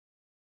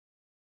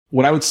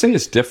What I would say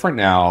is different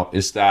now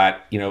is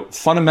that,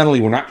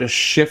 fundamentally, we're not just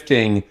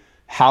shifting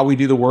how we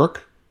do the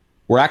work,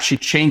 we're actually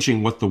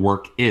changing what the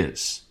work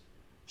is.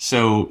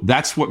 So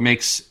that's what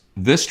makes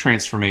this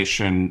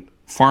transformation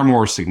far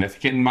more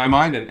significant in my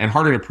mind and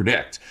harder to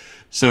predict.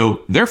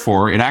 So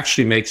therefore, it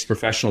actually makes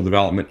professional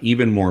development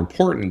even more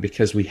important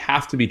because we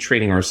have to be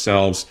training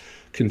ourselves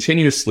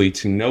continuously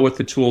to know what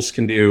the tools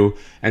can do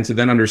and to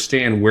then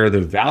understand where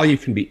the value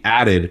can be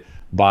added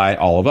by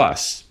all of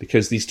us,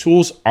 because these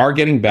tools are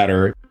getting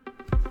better.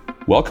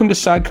 Welcome to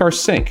Sidecar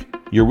Sync,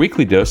 your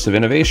weekly dose of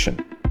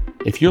innovation.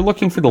 If you're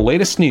looking for the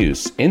latest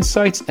news,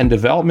 insights, and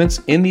developments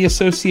in the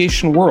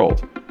association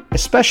world,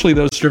 especially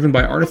those driven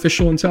by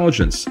artificial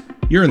intelligence,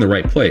 you're in the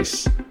right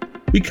place.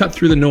 We cut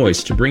through the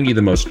noise to bring you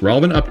the most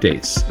relevant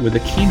updates with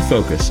a keen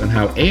focus on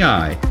how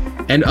AI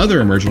and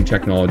other emerging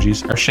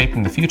technologies are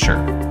shaping the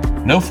future.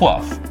 No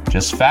fluff,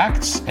 just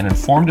facts and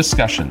informed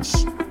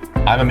discussions.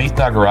 I'm Amit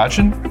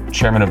Nagarajan,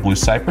 Chairman of Blue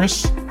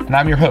Cypress, and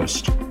I'm your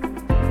host.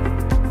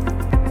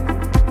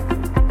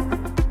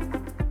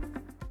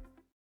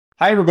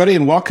 Hi, everybody,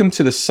 and welcome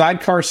to the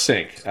Sidecar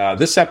Sync.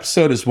 This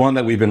episode is one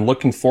that we've been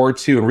looking forward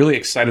to and really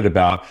excited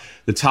about.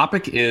 The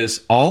topic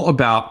is all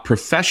about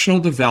professional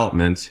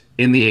development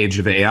in the age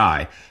of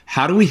AI.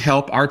 How do we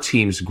help our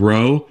teams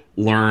grow,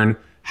 learn?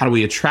 How do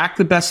we attract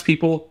the best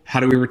people?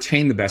 How do we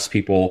retain the best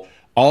people?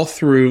 All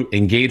through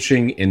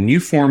engaging in new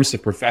forms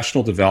of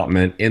professional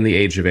development in the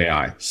age of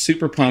AI.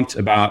 Super pumped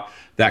about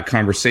that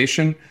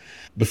conversation.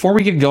 Before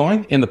we get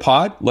going in the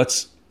pod,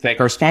 let's thank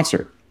our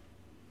sponsor.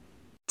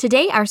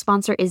 Today, our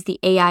sponsor is the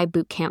AI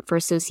Bootcamp for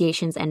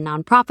associations and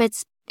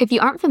nonprofits. If you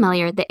aren't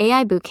familiar, the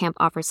AI Bootcamp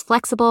offers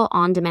flexible,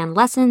 on-demand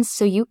lessons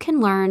so you can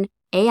learn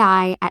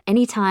AI at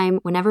any time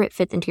whenever it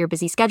fits into your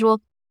busy schedule.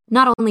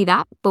 Not only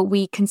that, but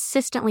we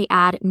consistently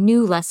add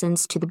new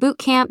lessons to the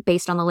bootcamp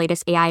based on the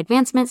latest AI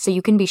advancements so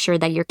you can be sure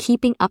that you're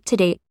keeping up to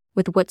date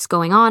with what's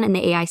going on in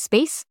the AI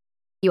space.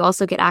 You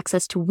also get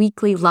access to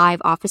weekly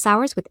live office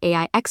hours with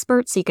AI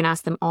experts so you can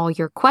ask them all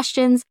your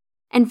questions.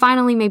 And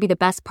finally, maybe the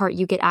best part,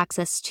 you get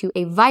access to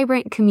a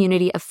vibrant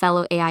community of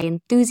fellow AI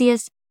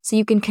enthusiasts so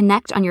you can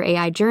connect on your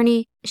AI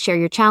journey, share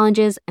your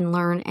challenges, and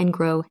learn and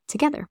grow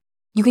together.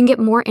 You can get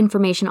more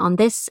information on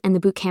this and the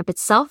bootcamp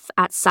itself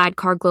at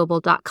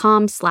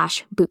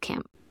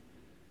sidecarglobal.com/bootcamp.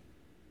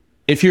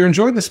 If you're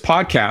enjoying this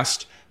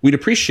podcast, we'd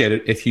appreciate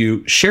it if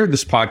you shared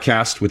this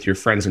podcast with your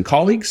friends and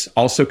colleagues.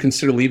 Also,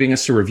 consider leaving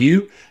us a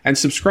review and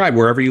subscribe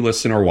wherever you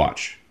listen or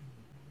watch.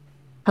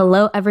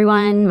 Hello,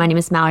 everyone. My name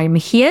is Mallory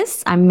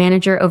Mejias. I'm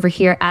manager over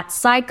here at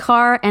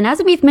Sidecar. And as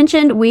Amit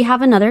mentioned, we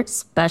have another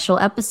special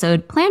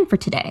episode planned for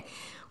today.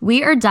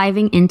 We are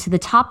diving into the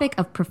topic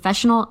of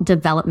professional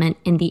development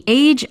in the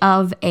age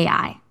of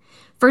AI.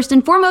 First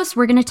and foremost,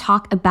 we're going to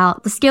talk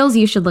about the skills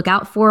you should look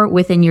out for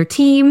within your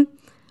team,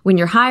 when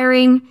you're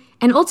hiring,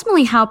 and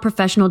ultimately how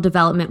professional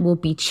development will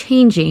be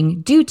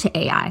changing due to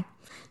AI.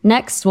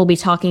 Next, we'll be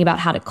talking about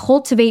how to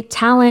cultivate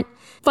talent.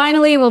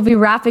 Finally, we'll be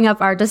wrapping up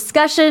our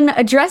discussion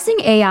addressing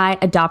AI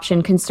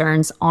adoption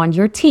concerns on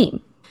your team.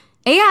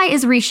 AI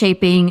is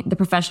reshaping the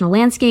professional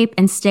landscape,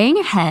 and staying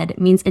ahead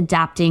means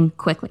adapting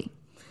quickly.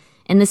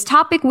 In this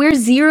topic, we're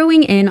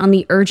zeroing in on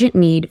the urgent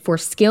need for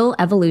skill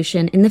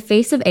evolution in the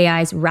face of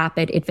AI's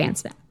rapid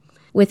advancement.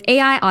 With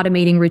AI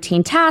automating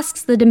routine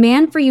tasks, the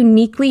demand for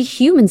uniquely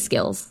human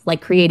skills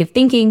like creative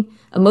thinking,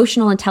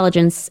 emotional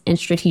intelligence, and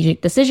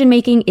strategic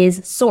decision-making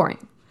is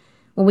soaring.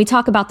 When we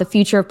talk about the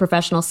future of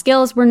professional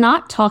skills, we're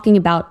not talking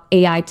about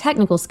AI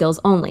technical skills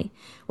only.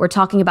 We're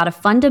talking about a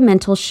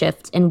fundamental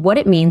shift in what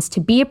it means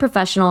to be a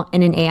professional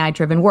in an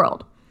AI-driven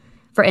world.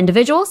 For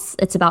individuals,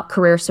 it's about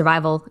career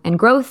survival and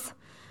growth.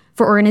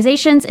 For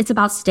organizations, it's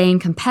about staying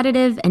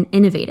competitive and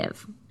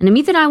innovative. And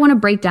Amit and I want to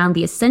break down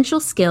the essential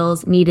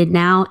skills needed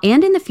now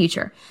and in the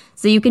future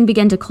so you can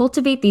begin to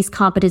cultivate these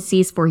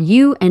competencies for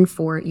you and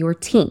for your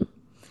team.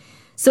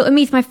 So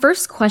Amit, my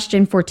first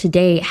question for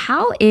today,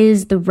 how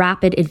is the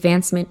rapid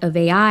advancement of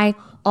AI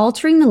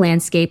altering the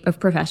landscape of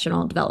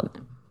professional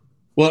development?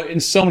 Well,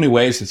 in so many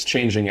ways, it's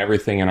changing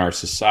everything in our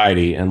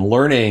society, and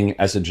learning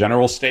as a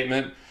general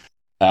statement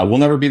will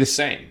never be the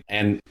same.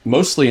 And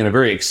mostly in a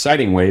very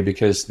exciting way,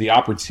 because the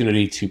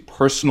opportunity to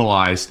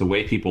personalize the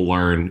way people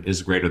learn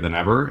is greater than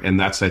ever. And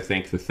that's, I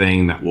think, the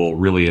thing that will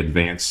really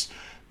advance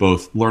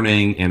both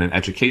learning in an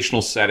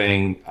educational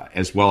setting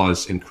as well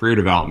as in career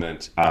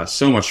development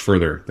so much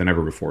further than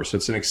ever before. So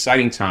it's an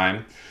exciting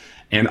time.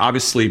 And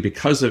obviously,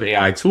 because of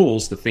AI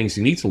tools, the things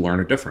you need to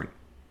learn are different.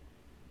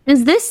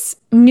 Does this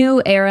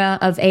new era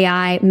of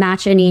AI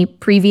match any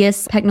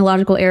previous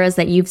technological eras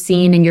that you've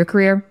seen in your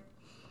career?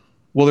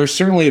 Well, there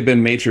certainly have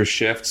been major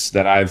shifts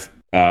that I've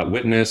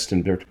witnessed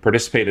and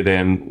participated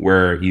in,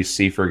 where you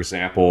see, for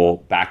example,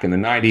 back in the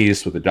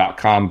 90s with the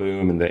dot-com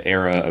boom and the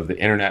era of the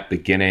internet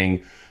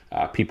beginning,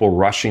 people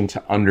rushing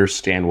to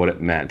understand what it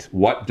meant.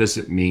 What does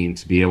it mean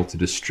to be able to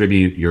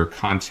distribute your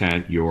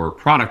content, your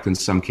product in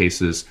some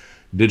cases,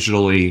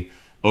 digitally,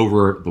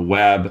 over the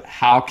web.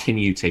 How can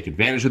you take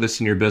advantage of this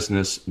in your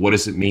business? What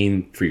does it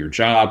mean for your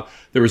job?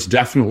 There was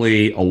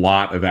definitely a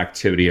lot of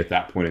activity at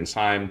that point in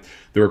time.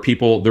 There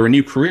were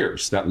new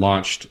careers that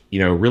launched,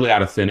 really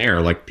out of thin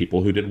air, like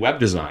people who did web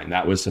design.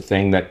 That was a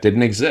thing that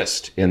didn't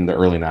exist in the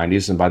early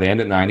 90s. And by the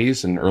end of the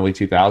 90s and early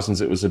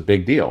 2000s, it was a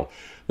big deal.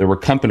 There were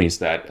companies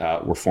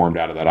that were formed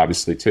out of that,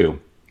 obviously, too.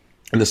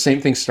 And the same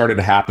thing started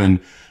to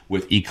happen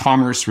with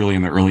e-commerce really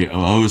in the early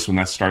 00s when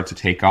that started to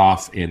take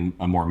off in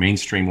a more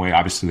mainstream way.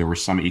 Obviously, there were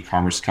some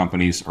e-commerce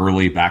companies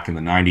early back in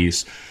the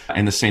 90s.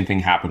 And the same thing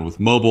happened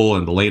with mobile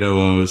in the late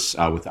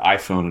 00s with the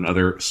iPhone and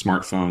other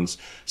smartphones.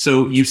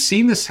 So you've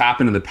seen this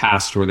happen in the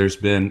past where there's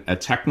been a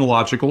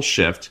technological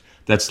shift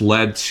that's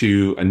led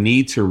to a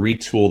need to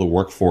retool the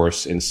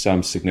workforce in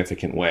some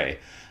significant way.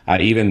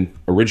 Even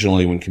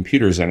originally when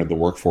computers entered the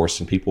workforce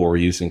and people were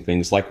using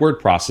things like word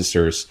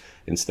processors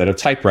instead of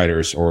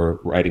typewriters or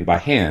writing by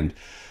hand.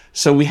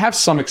 So we have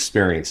some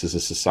experience as a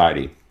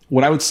society.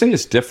 What I would say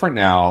is different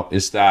now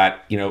is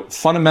that,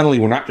 fundamentally,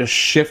 we're not just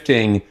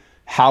shifting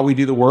how we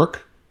do the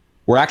work,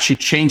 we're actually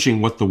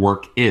changing what the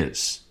work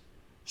is.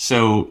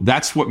 So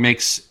that's what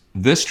makes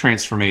this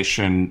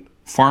transformation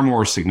far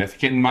more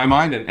significant in my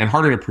mind and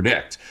harder to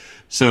predict.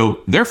 So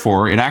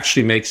therefore, it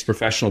actually makes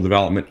professional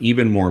development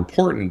even more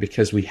important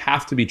because we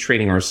have to be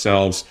training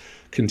ourselves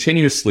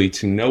continuously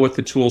to know what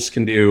the tools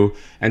can do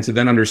and to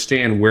then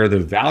understand where the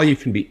value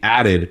can be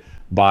added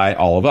by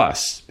all of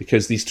us,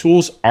 because these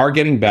tools are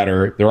getting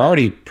better. They're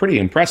already pretty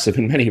impressive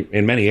in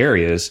many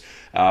areas.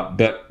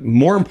 But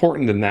more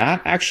important than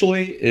that,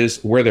 actually,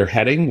 is where they're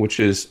heading,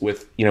 which is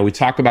we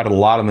talk about it a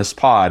lot on this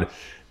pod.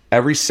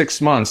 Every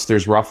 6 months,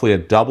 there's roughly a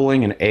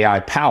doubling in AI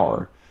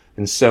power.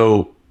 And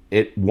so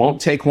it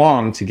won't take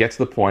long to get to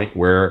the point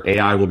where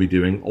AI will be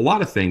doing a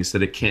lot of things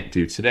that it can't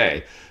do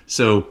today.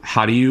 So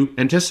how do you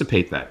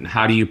anticipate that? And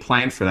how do you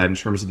plan for that in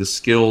terms of the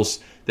skills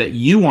that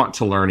you want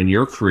to learn in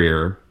your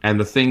career and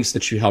the things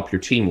that you help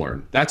your team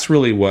learn? That's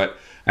really what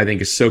I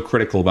think is so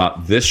critical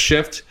about this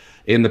shift.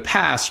 In the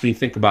past, when you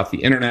think about the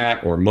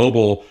internet or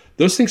mobile,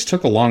 those things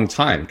took a long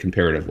time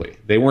comparatively.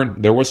 There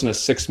wasn't a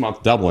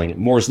 6-month doubling.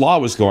 Moore's Law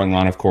was going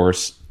on, of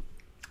course,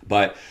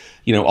 but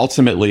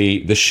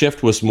ultimately the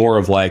shift was more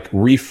of like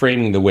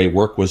reframing the way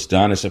work was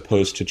done as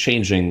opposed to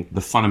changing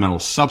the fundamental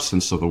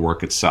substance of the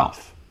work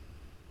itself.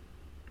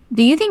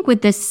 Do you think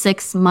with this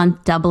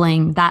 6-month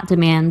doubling, that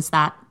demands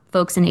that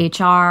folks in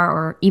HR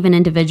or even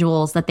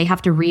individuals that they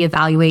have to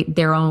reevaluate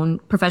their own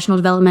professional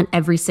development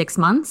every 6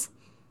 months?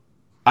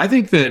 I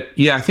think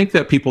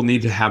that people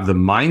need to have the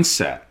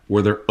mindset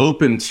where they're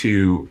open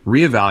to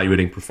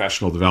reevaluating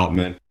professional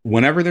development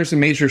whenever there's a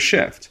major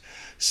shift.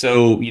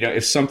 So,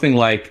 if something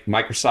like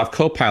Microsoft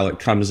Copilot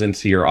comes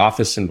into your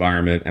office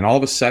environment and all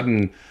of a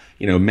sudden,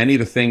 many of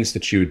the things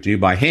that you would do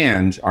by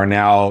hand are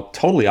now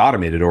totally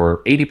automated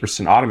or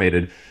 80%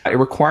 automated, it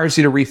requires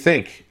you to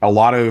rethink a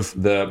lot of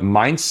the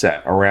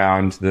mindset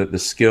around the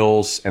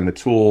skills and the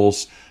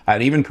tools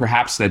and even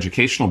perhaps the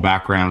educational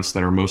backgrounds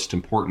that are most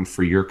important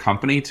for your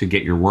company to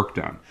get your work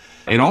done.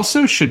 It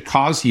also should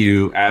cause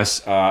you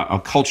as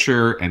a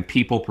culture and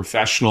people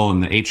professional in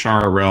the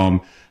HR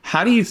realm,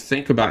 how do you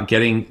think about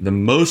getting the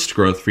most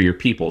growth for your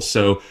people?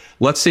 So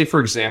let's say, for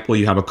example,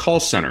 you have a call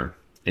center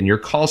and your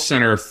call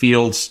center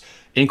fields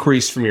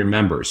inquiries from your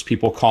members,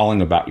 people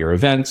calling about your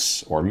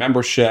events or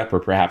membership or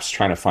perhaps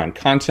trying to find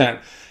content.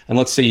 And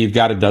let's say you've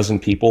got a dozen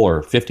people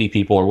or 50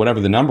 people or whatever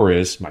the number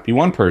is, might be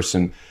one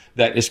person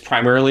that is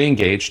primarily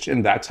engaged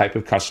in that type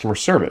of customer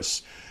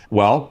service.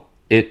 Well,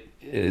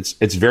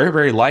 it's very,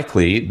 very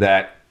likely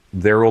that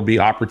there will be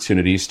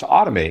opportunities to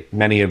automate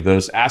many of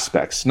those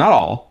aspects. Not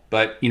all,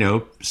 but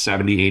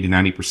 70, 80,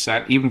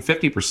 90%, even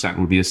 50%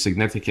 would be a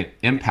significant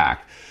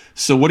impact.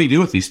 So what do you do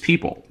with these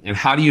people? And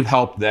how do you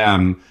help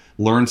them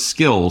learn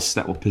skills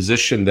that will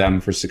position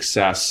them for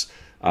success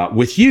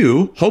with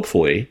you,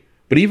 hopefully,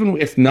 but even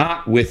if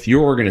not with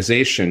your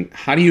organization,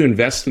 how do you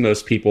invest in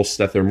those people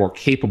so that they're more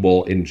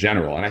capable in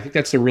general? And I think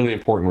that's a really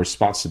important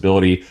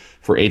responsibility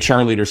for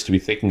HR leaders to be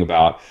thinking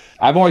about.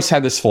 I've always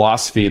had this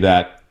philosophy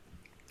that,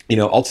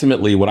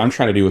 ultimately what I'm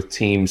trying to do with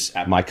teams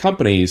at my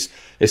companies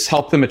is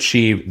help them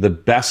achieve the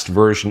best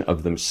version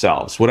of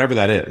themselves, whatever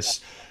that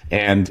is.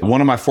 And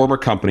one of my former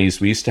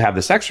companies, we used to have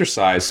this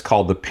exercise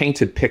called the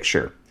painted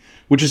picture,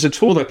 which is a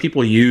tool that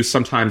people use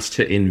sometimes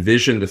to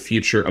envision the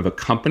future of a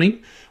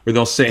company, where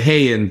they'll say,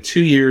 hey, in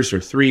 2 years or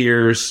 3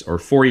 years or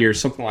 4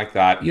 years, something like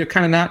that,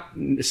 kind of not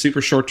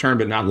super short term,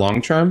 but not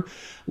long term.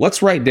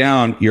 Let's write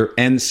down your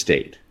end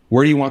state.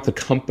 Where do you want the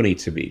company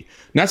to be?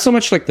 Not so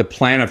much like the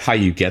plan of how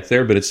you get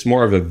there, but it's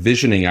more of a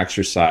visioning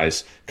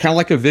exercise, kind of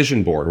like a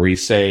vision board where you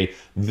say,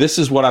 this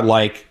is what I'd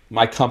like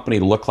my company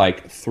to look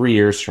like 3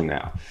 years from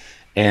now.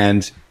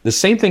 And the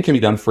same thing can be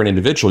done for an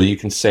individual. You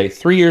can say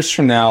 3 years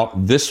from now,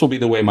 this will be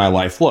the way my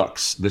life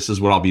looks. This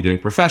is what I'll be doing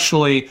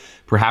professionally.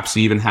 Perhaps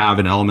you even have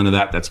an element of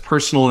that that's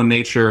personal in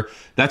nature.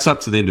 That's up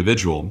to the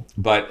individual.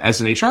 But as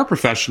an HR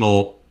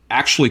professional,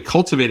 actually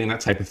cultivating that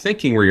type of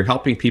thinking where you're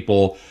helping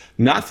people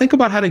not think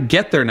about how to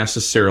get there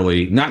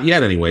necessarily, not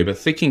yet anyway, but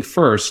thinking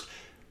first,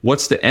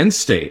 what's the end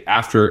state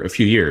after a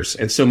few years?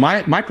 And so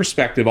my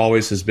perspective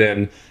always has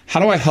been, how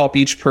do I help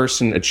each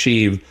person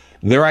achieve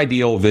their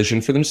ideal vision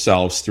for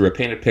themselves through a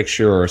painted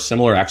picture or a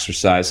similar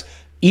exercise,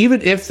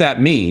 even if that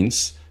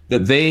means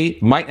that they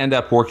might end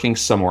up working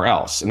somewhere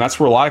else? And that's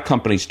where a lot of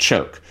companies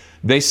choke.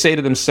 They say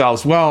to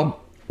themselves,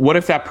 well, what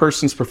if that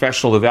person's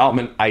professional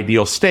development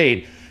ideal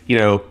state,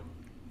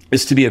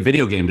 is to be a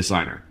video game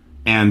designer?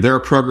 And they're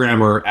a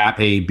programmer at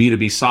a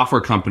B2B software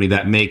company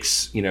that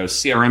makes,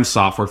 CRM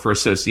software for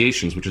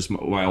associations, which is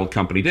what my old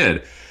company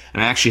did.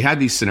 And I actually had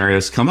these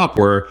scenarios come up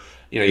where,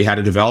 you had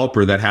a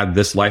developer that had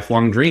this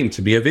lifelong dream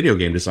to be a video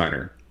game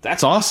designer.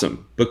 That's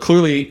awesome. But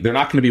clearly they're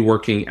not going to be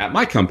working at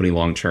my company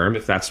long term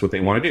if that's what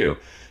they want to do.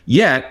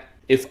 Yet,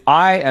 if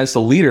I, as a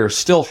leader,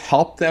 still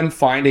help them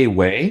find a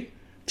way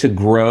to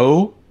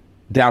grow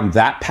down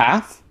that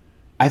path,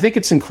 I think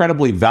it's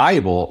incredibly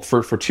valuable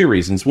for two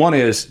reasons. One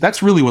is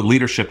that's really what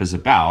leadership is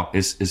about,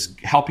 is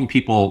helping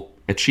people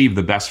achieve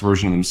the best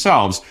version of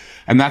themselves.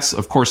 And that's,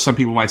 of course, some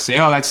people might say,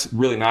 oh, that's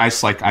really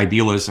nice, like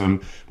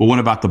idealism. But what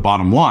about the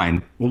bottom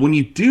line? Well, when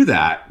you do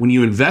that, when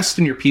you invest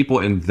in your people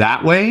in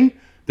that way,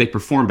 they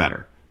perform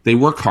better. They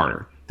work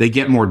harder. They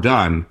get more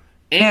done.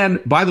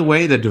 And by the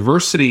way, the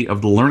diversity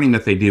of the learning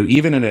that they do,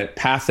 even in a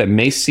path that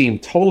may seem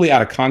totally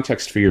out of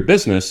context for your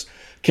business,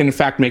 can in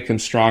fact make them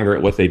stronger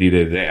at what they do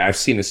today. I've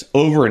seen this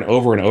over and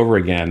over and over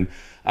again.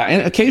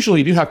 And occasionally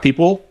you do have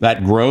people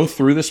that grow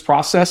through this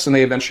process and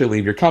they eventually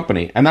leave your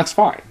company. And that's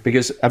fine,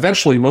 because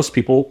eventually most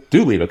people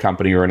do leave a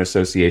company or an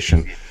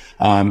association.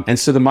 And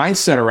so the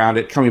mindset around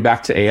it, coming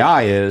back to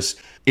AI, is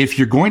if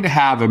you're going to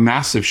have a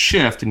massive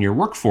shift in your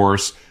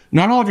workforce,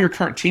 not all of your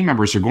current team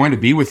members are going to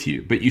be with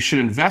you, but you should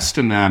invest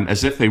in them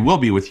as if they will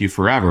be with you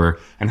forever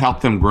and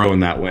help them grow in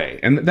that way.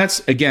 And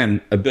that's,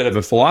 again, a bit of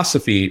a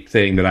philosophy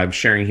thing that I'm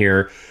sharing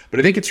here, but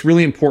I think it's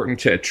really important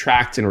to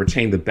attract and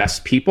retain the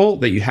best people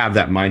that you have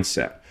that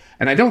mindset.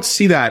 And I don't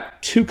see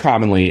that too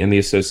commonly in the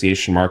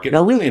association market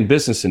or really in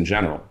business in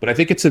general, but I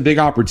think it's a big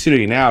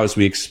opportunity now as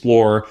we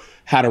explore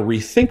how to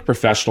rethink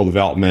professional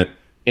development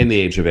in the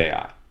age of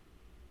AI.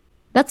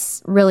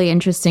 That's really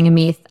interesting,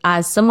 Amit.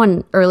 As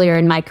someone earlier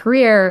in my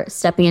career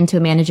stepping into a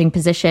managing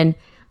position,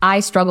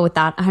 I struggle with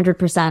that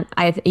 100%.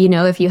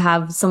 If you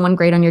have someone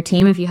great on your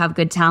team, if you have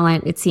good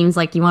talent, it seems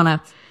like you want to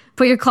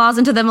put your claws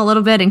into them a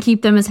little bit and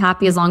keep them as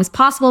happy as long as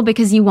possible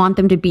because you want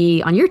them to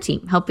be on your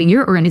team, helping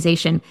your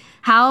organization.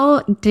 How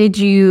did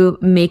you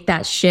make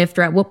that shift,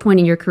 or at what point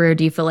in your career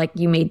do you feel like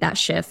you made that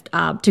shift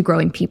to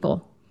growing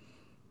people?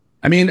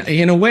 I mean,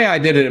 in a way, I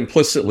did it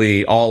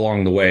implicitly all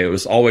along the way. It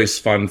was always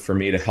fun for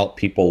me to help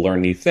people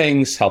learn new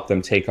things, help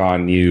them take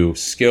on new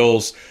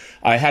skills.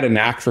 I had a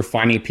knack for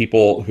finding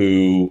people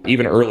who,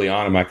 even early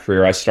on in my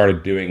career, I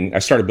started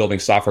building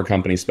software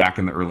companies back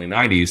in the early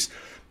 90s.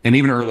 And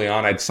even early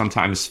on, I'd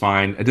sometimes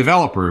find a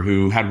developer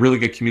who had really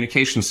good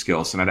communication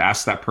skills, and I'd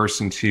ask that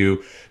person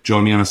to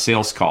join me on a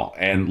sales call.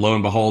 And lo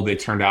and behold, they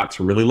turned out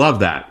to really love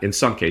that, in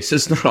some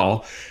cases, not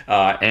all.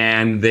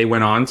 And they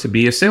went on to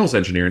be a sales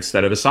engineer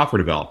instead of a software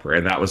developer.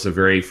 And that was a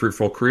very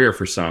fruitful career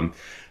for some.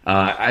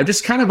 I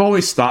just kind of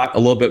always thought a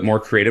little bit more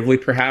creatively,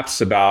 perhaps,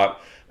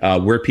 about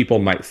where people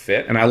might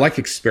fit. And I like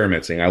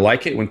experimenting. I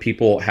like it when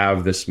people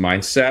have this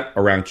mindset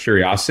around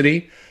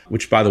curiosity,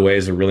 which, by the way,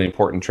 is a really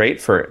important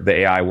trait for the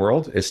AI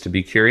world, is to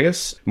be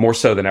curious, more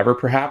so than ever,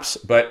 perhaps.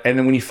 And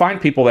then when you find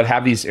people that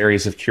have these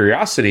areas of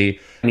curiosity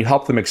and you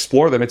help them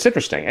explore them, it's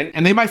interesting.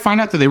 And they might find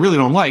out that they really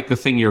don't like the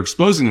thing you're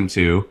exposing them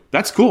to.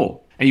 That's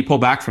cool. And you pull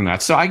back from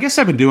that. So I guess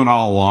I've been doing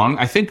all along.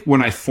 I think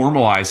when I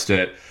formalized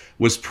it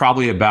was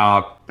probably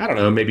about, I don't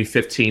know, maybe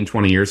 15,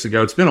 20 years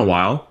ago. It's been a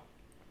while.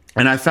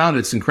 And I found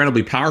it's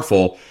incredibly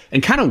powerful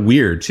and kind of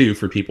weird, too,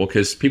 for people,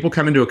 because people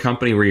come into a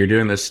company where you're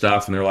doing this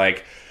stuff and they're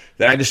like,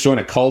 did I just join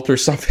a cult or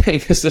something?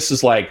 Because this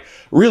is like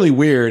really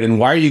weird. And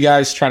why are you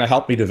guys trying to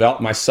help me develop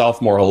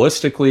myself more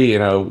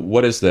holistically?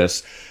 What is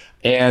this?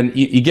 And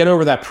you get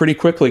over that pretty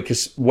quickly,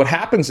 because what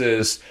happens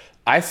is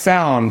I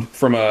found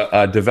from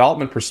a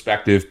development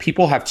perspective,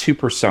 people have two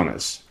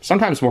personas,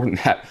 sometimes more than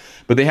that,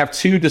 but they have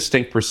two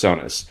distinct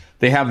personas.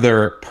 They have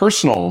their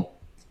personal,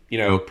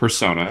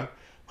 persona,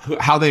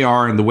 how they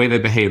are and the way they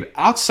behave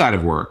outside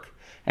of work.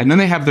 And then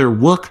they have their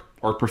work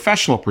or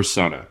professional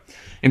persona.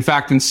 In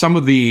fact, in some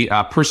of the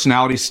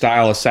personality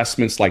style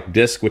assessments like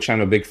DISC, which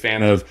I'm a big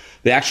fan of,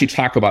 they actually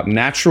talk about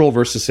natural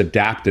versus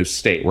adaptive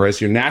state, whereas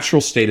your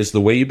natural state is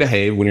the way you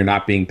behave when you're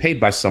not being paid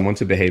by someone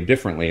to behave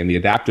differently. And the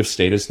adaptive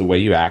state is the way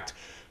you act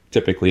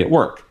typically at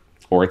work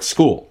or at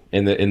school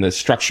in the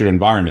structured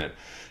environment.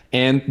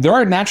 And there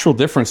are natural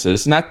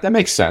differences, and that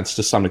makes sense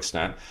to some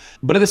extent.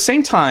 But at the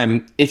same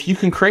time, if you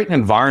can create an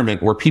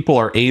environment where people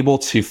are able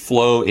to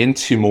flow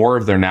into more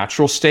of their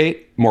natural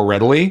state more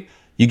readily,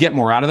 you get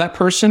more out of that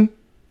person.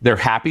 They're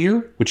happier,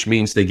 which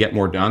means they get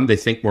more done. They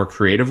think more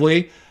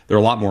creatively. They're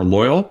a lot more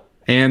loyal.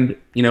 And,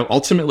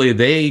 ultimately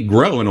they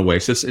grow in a way.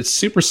 So it's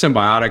super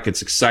symbiotic.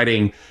 It's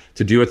exciting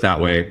to do it that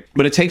way.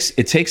 But it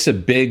takes a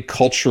big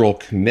cultural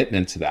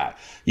commitment to that.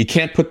 You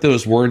can't put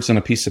those words on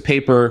a piece of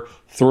paper,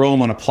 throw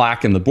them on a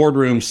plaque in the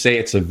boardroom, say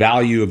it's a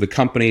value of the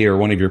company or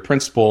one of your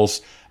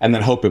principles, and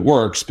then hope it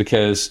works,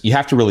 because you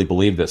have to really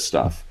believe this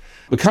stuff.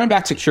 But coming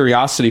back to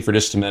curiosity for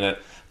just a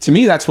minute, to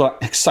me, that's what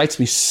excites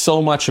me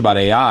so much about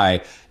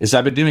AI is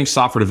I've been doing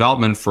software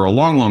development for a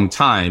long, long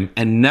time,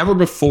 and never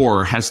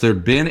before has there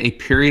been a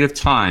period of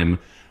time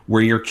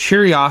where your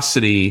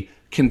curiosity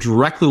can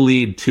directly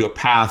lead to a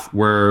path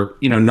where,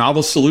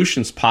 novel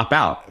solutions pop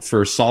out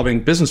for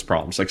solving business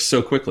problems like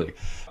so quickly.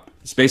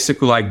 It's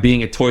basically like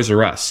being at Toys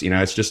R Us.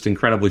 It's just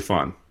incredibly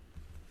fun.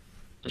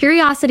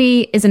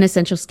 Curiosity is an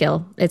essential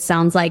skill, it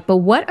sounds like. But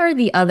what are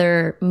the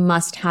other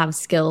must-have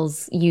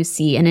skills you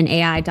see in an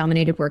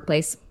AI-dominated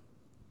workplace?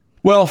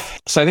 Well,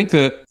 so I think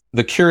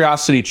the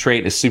curiosity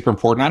trait is super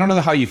important. I don't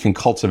know how you can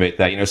cultivate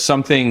that.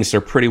 Some things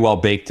are pretty well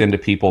baked into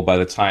people by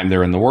the time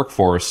they're in the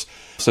workforce.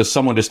 So if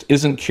someone just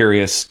isn't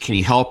curious, can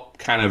you help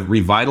kind of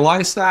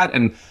revitalize that?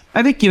 And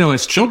I think,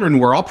 as children,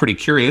 we're all pretty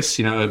curious.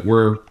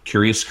 We're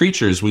curious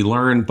creatures. We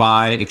learn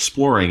by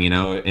exploring,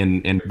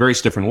 in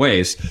various different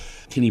ways.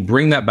 Can you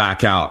bring that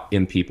back out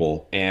in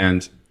people?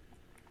 And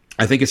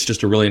I think it's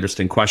just a really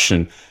interesting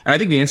question. And I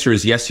think the answer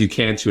is yes, you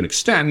can to an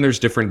extent. There's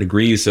different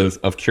degrees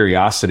of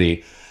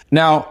curiosity.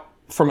 Now,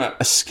 from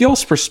a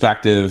skills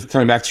perspective,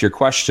 coming back to your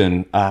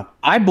question,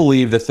 I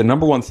believe that the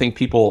number one thing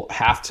people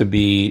have to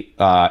be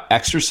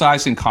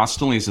exercising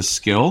constantly as a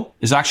skill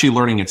is actually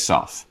learning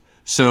itself.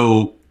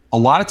 So a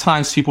lot of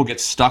times people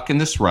get stuck in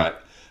this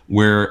rut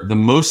where the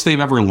most they've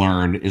ever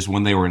learned is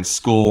when they were in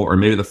school, or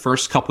maybe the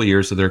first couple of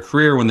years of their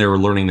career when they were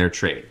learning their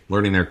trade,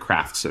 learning their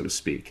craft, so to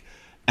speak.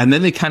 And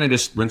then they kind of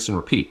just rinse and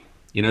repeat.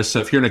 So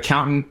if you're an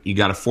accountant, you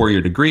got a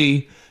 4-year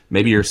degree,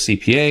 maybe you're a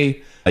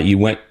CPA, you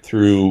went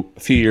through a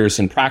few years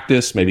in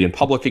practice, maybe in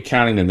public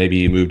accounting, then maybe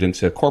you moved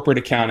into corporate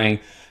accounting,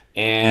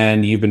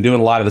 and you've been doing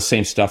a lot of the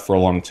same stuff for a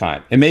long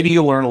time. And maybe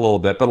you learn a little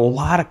bit, but a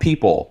lot of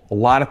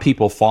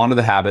people fall into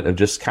the habit of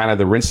just kind of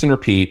the rinse and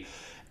repeat,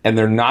 and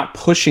they're not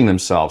pushing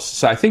themselves.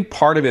 So I think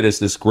part of it is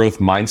this growth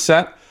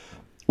mindset,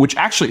 which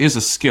actually is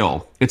a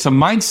skill. It's a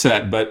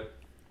mindset, but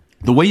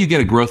the way you get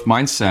a growth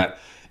mindset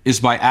is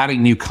by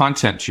adding new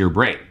content to your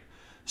brain.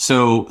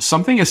 So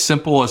something as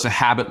simple as a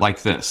habit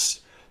like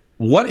this.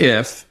 What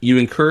if you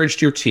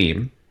encouraged your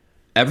team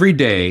every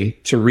day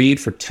to read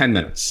for 10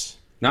 minutes?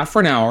 Not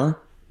for an hour,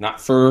 not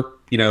for,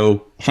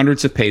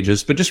 hundreds of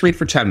pages, but just read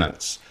for 10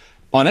 minutes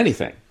on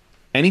anything,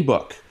 any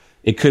book.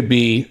 It could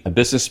be a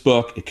business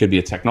book. It could be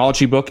a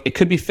technology book. It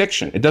could be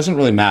fiction. It doesn't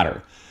really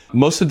matter.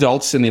 Most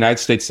adults in the United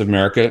States of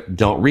America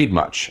don't read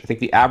much. I think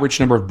the average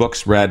number of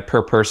books read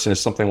per person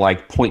is something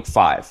like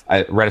 0.5.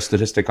 I read a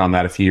statistic on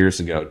that a few years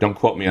ago. Don't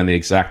quote me on the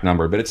exact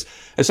number, but it's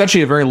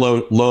essentially a very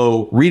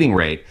low reading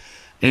rate.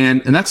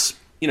 And that's,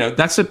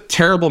 that's a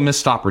terrible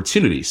missed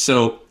opportunity.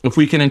 So if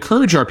we can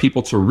encourage our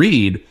people to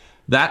read,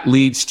 that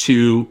leads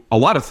to a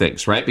lot of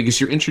things, right?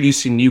 Because you're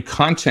introducing new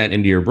content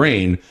into your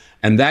brain,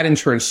 and that in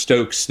turn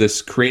stokes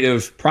this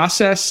creative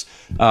process,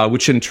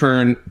 which in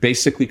turn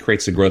basically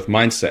creates a growth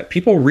mindset.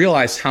 People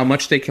realize how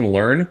much they can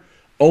learn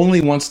only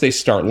once they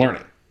start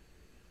learning.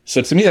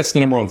 So to me, that's the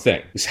number one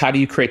thing, is how do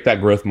you create that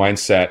growth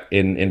mindset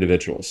in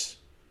individuals?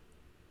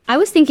 I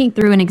was thinking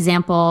through an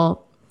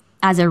example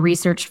as a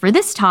research for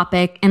this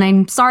topic, and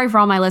I'm sorry for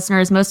all my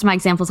listeners. Most of my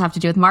examples have to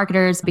do with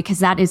marketers because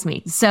that is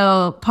me.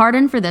 So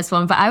pardon for this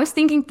one, but I was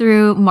thinking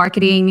through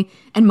marketing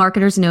and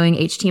marketers knowing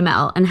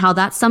HTML and how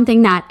that's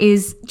something that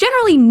is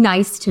generally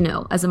nice to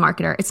know as a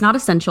marketer. It's not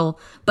essential,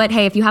 but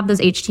hey, if you have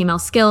those HTML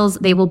skills,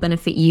 they will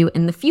benefit you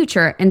in the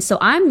future. And so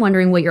I'm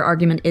wondering what your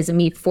argument is,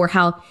 Amit, for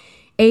how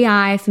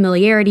AI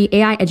familiarity,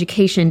 AI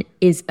education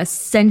is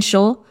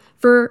essential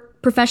for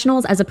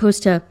professionals as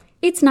opposed to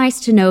it's nice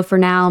to know for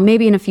now.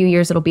 Maybe in a few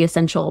years, it'll be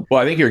essential. Well,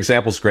 I think your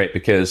example is great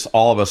because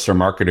all of us are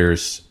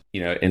marketers,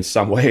 in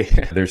some way.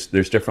 There's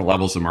different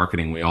levels of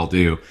marketing. We all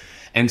do.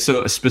 And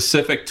so a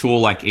specific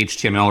tool like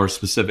HTML or a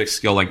specific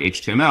skill like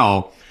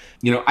HTML,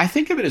 I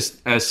think of it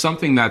as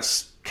something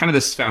that's kind of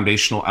this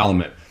foundational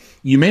element.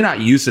 You may not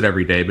use it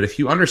every day, but if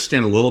you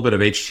understand a little bit of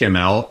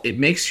HTML, it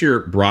makes your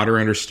broader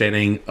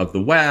understanding of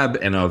the web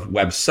and of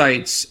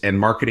websites and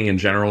marketing in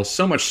general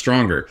so much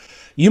stronger.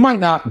 You might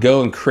not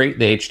go and create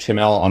the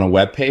HTML on a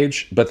web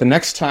page, but the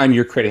next time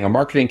you're creating a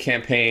marketing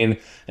campaign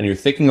and you're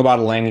thinking about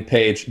a landing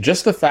page,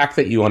 just the fact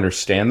that you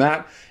understand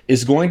that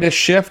is going to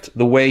shift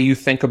the way you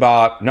think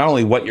about not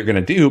only what you're going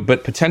to do,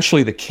 but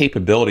potentially the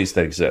capabilities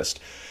that exist.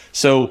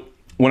 So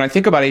when I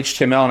think about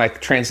HTML and I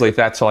translate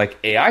that to like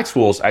AI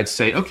tools, I'd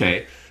say,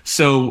 okay,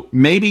 so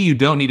maybe you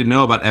don't need to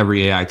know about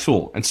every AI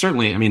tool. And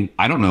certainly,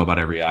 I don't know about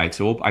every AI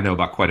tool. I know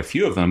about quite a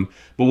few of them.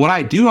 But what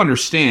I do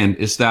understand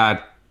is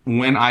that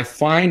when I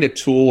find a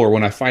tool or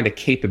when I find a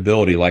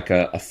capability, like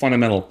a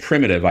fundamental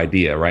primitive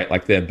idea, right?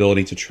 Like the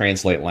ability to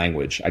translate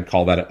language, I'd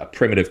call that a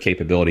primitive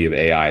capability of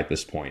AI at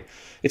this point.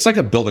 It's like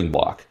a building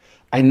block.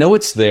 I know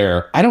it's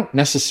there. I don't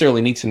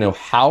necessarily need to know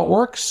how it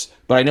works,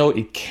 but I know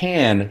it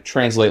can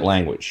translate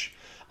language.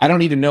 I don't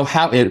need to know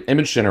how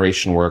image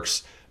generation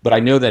works, but I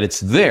know that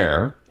it's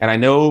there, and I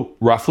know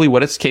roughly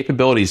what its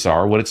capabilities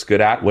are, what it's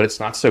good at, what it's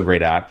not so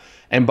great at.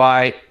 And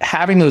by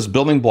having those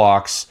building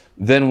blocks,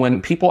 then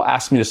when people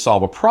ask me to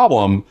solve a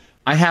problem,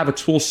 I have a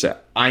tool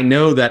set. I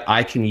know that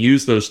I can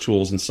use those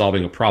tools in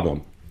solving a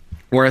problem.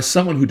 Whereas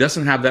someone who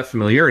doesn't have that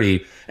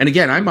familiarity, and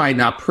again, I might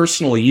not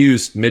personally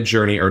use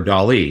Midjourney or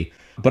DALL-E,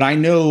 but I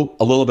know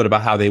a little bit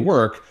about how they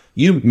work.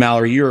 You,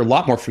 Mallory, you're a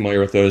lot more familiar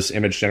with those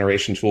image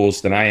generation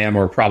tools than I am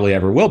or probably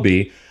ever will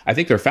be. I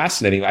think they're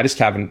fascinating. I just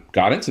haven't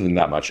got into them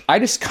that much. I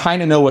just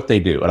kind of know what they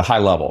do at a high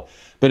level.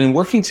 But in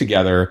working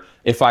together,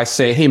 if I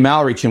say, hey,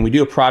 Mallory, can we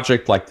do a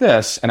project like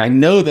this? And I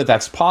know that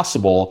that's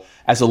possible,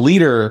 as a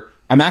leader,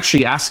 I'm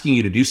actually asking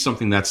you to do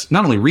something that's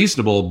not only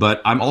reasonable,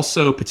 but I'm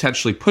also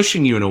potentially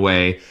pushing you in a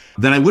way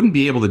that I wouldn't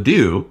be able to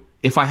do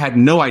if I had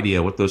no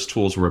idea what those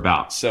tools were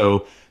about.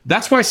 So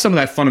that's why some of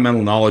that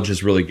fundamental knowledge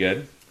is really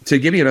good. To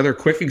give you another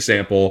quick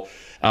example,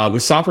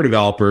 with software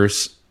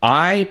developers,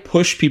 I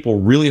push people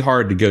really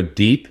hard to go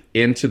deep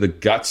into the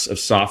guts of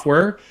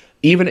software,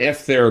 even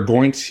if they're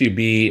going to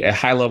be a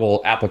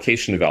high-level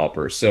application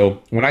developer.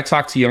 So when I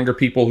talk to younger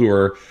people who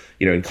are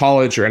in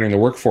college or entering the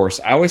workforce,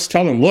 I always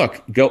tell them,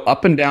 look, go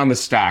up and down the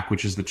stack,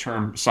 which is the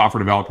term software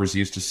developers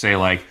use to say,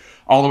 like,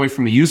 all the way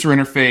from the user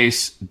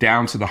interface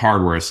down to the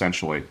hardware,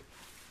 essentially.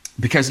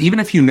 Because even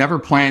if you never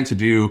plan to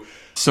do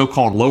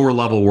so-called lower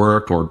level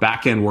work or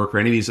back-end work or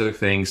any of these other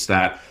things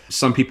that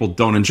some people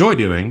don't enjoy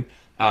doing,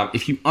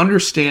 if you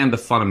understand the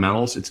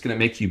fundamentals, it's going to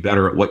make you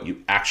better at what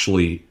you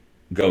actually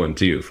go and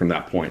do from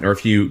that point. Or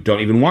if you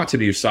don't even want to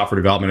do software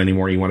development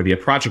anymore, you want to be a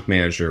project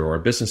manager or a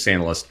business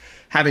analyst,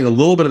 having a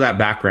little bit of that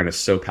background is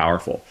so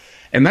powerful.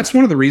 And that's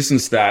one of the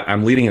reasons that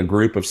I'm leading a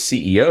group of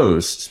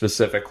CEOs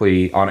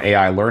specifically on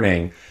AI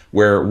learning,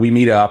 where we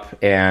meet up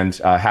and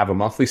have a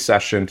monthly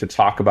session to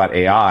talk about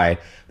AI.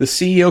 The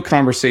CEO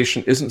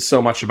conversation isn't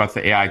so much about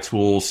the AI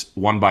tools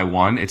one by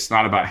one. It's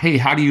not about, hey,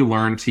 how do you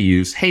learn to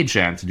use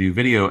HeyGen to do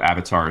video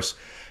avatars?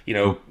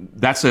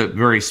 That's a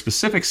very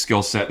specific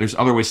skill set. There's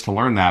other ways to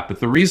learn that. But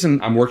the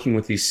reason I'm working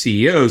with these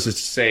CEOs is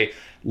to say,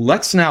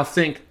 let's now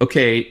think,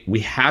 okay,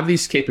 we have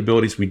these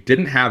capabilities we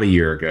didn't have a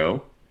year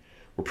ago.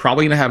 We're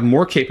probably going to have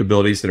more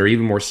capabilities that are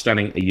even more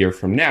stunning a year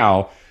from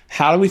now.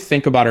 How do we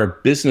think about our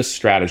business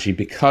strategy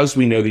because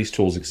we know these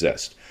tools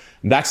exist?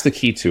 And that's the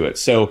key to it.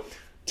 So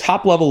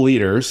top level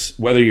leaders,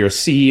 whether you're a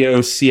CEO,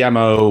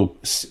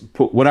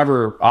 CMO,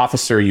 whatever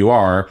officer you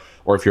are,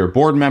 or if you're a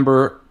board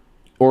member,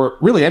 or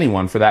really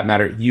anyone for that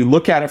matter, you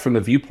look at it from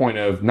the viewpoint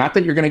of not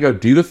that you're going to go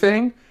do the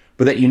thing,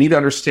 but that you need to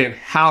understand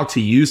how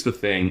to use the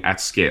thing at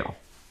scale.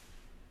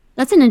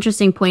 That's an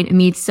interesting point,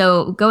 Amit.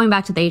 So going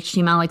back to the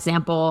HTML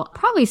example,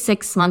 probably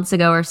 6 months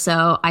ago or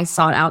so, I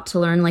sought out to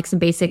learn like some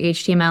basic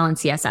HTML and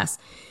CSS.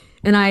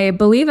 And I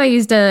believe I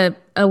used a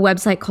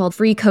website called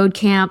Free Code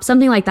Camp,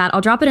 something like that.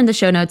 I'll drop it in the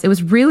show notes. It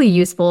was really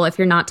useful if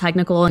you're not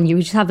technical and you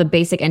just have the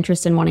basic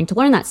interest in wanting to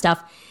learn that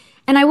stuff.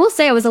 And I will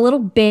say I was a little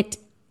bit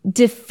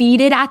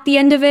defeated at the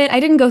end of it. I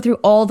didn't go through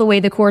all the way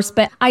the course,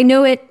 but I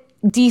know it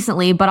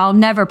decently, but I'll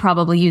never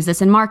probably use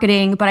this in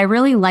marketing. But I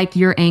really like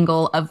your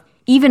angle of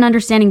even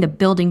understanding the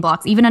building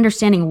blocks, even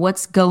understanding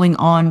what's going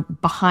on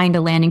behind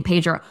a landing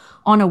page or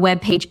on a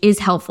web page is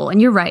helpful.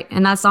 And you're right.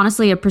 And that's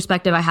honestly a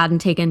perspective I hadn't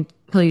taken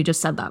until you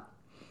just said that.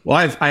 Well,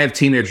 I have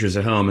teenagers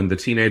at home, and the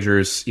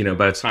teenagers,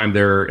 by the time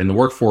they're in the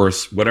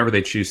workforce, whatever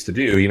they choose to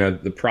do,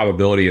 the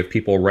probability of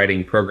people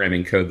writing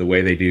programming code the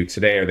way they do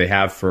today or they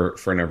have for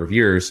a number of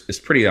years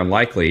is pretty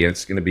unlikely.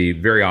 It's going to be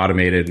very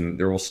automated, and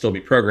there will still be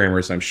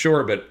programmers, I'm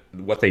sure, but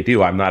what they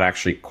do, I'm not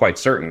actually quite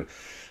certain.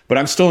 But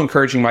I'm still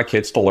encouraging my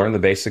kids to learn the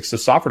basics of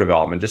software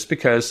development just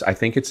because I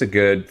think it's a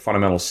good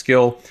fundamental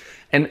skill.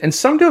 And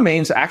some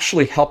domains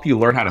actually help you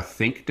learn how to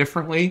think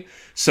differently.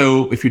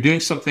 So if you're doing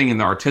something in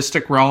the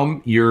artistic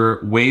realm,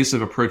 your ways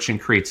of approaching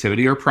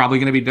creativity are probably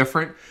going to be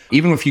different.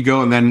 Even if you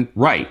go and then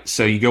write,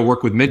 so you go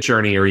work with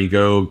Midjourney or you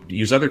go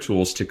use other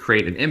tools to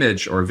create an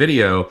image or a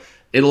video,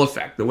 it'll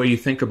affect the way you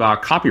think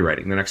about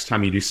copywriting the next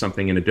time you do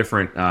something in a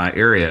different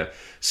area.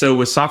 So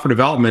with software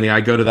development,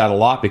 I go to that a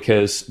lot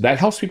because that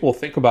helps people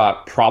think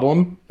about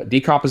problem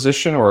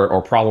decomposition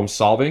or problem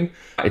solving.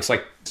 It's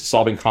like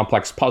solving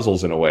complex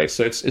puzzles in a way.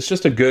 So it's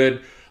just a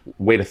good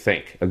way to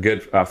think, a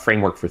good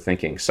framework for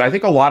thinking. So I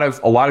think a lot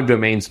of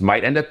domains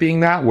might end up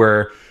being that,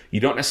 where you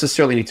don't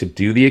necessarily need to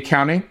do the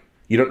accounting.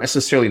 You don't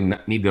necessarily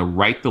need to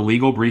write the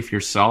legal brief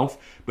yourself.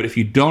 But if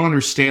you don't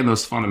understand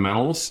those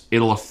fundamentals,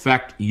 it'll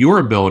affect your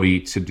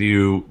ability to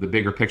do the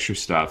bigger picture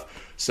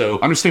stuff. So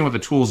understanding what the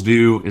tools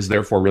do is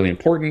therefore really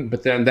important.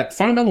 But then that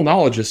fundamental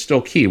knowledge is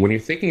still key. When you're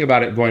thinking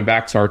about it, going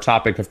back to our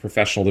topic of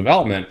professional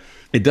development,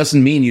 it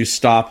doesn't mean you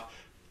stop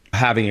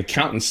having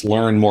accountants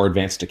learn more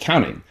advanced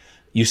accounting.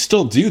 You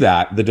still do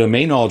that. The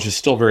domain knowledge is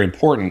still very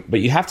important, but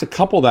you have to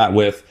couple that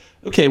with,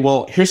 okay,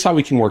 well, here's how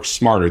we can work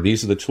smarter.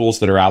 These are the tools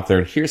that are out there.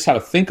 And here's how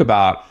to think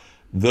about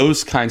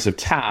those kinds of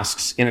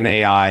tasks in an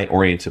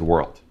AI-oriented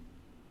world.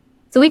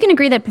 So we can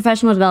agree that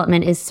professional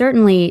development is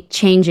certainly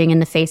changing in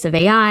the face of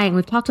AI. And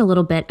we've talked a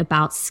little bit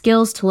about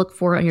skills to look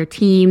for on your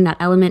team, that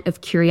element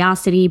of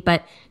curiosity.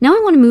 But now I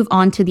want to move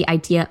on to the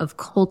idea of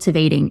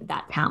cultivating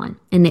that talent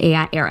in the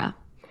AI era.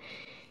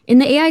 In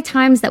the AI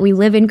times that we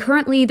live in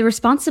currently, the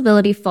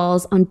responsibility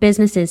falls on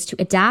businesses to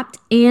adapt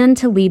and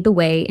to lead the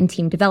way in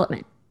team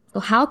development. So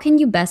how can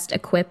you best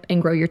equip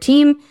and grow your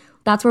team?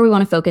 That's where we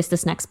want to focus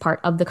this next part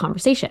of the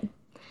conversation.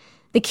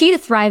 The key to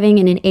thriving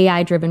in an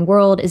AI-driven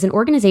world is an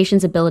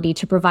organization's ability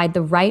to provide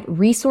the right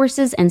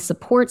resources and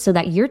support so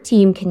that your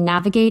team can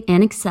navigate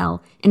and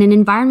excel in an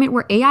environment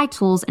where AI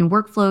tools and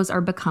workflows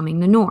are becoming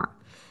the norm.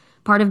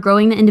 Part of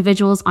growing the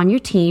individuals on your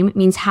team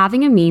means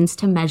having a means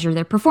to measure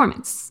their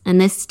performance,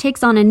 and this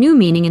takes on a new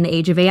meaning in the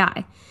age of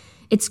AI.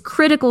 It's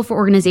critical for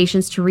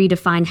organizations to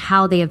redefine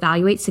how they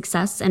evaluate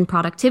success and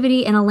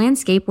productivity in a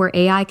landscape where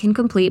AI can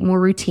complete more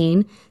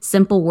routine,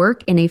 simple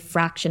work in a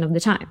fraction of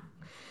the time.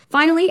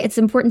 Finally, it's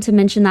important to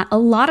mention that a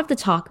lot of the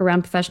talk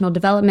around professional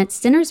development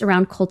centers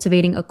around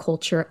cultivating a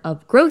culture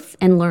of growth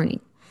and learning.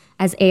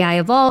 As AI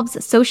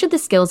evolves, so should the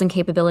skills and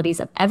capabilities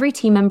of every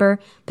team member,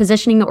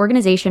 positioning the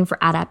organization for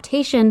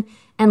adaptation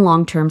and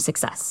long-term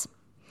success.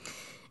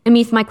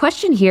 Amit, my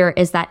question here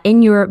is that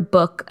in your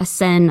book,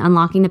 Ascend: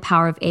 Unlocking the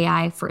Power of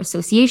AI for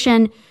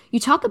Association,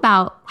 you talk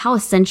about how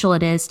essential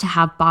it is to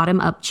have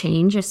bottom-up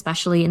change,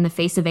 especially in the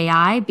face of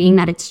AI, being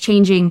that it's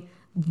changing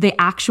the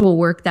actual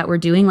work that we're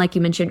doing, like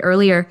you mentioned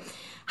earlier.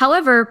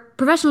 However,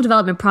 professional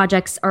development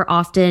projects are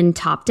often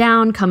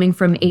top-down, coming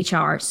from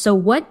HR. So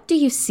what do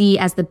you see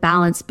as the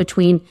balance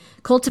between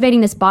cultivating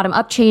this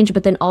bottom-up change,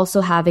 but then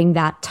also having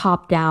that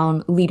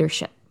top-down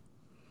leadership?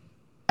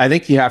 I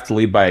think you have to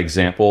lead by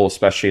example,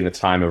 especially in a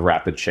time of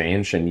rapid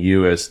change. And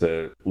you, as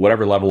the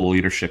whatever level of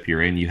leadership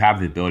you're in, you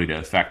have the ability to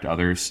affect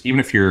others, even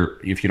if you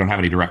don't have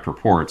any direct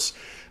reports.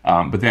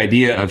 But the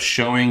idea of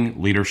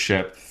showing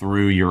leadership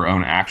through your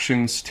own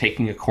actions,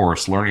 taking a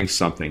course, learning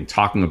something,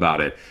 talking about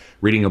it,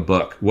 reading a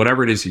book,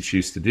 whatever it is you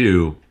choose to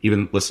do,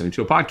 even listening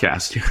to a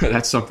podcast,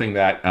 that's something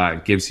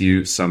that gives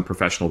you some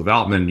professional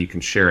development and you can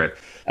share it.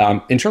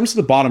 In terms of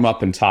the bottom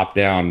up and top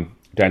down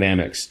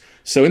dynamics,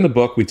 so in the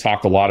book, we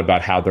talk a lot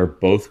about how they're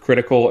both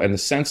critical, and the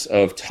sense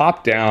of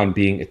top down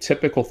being a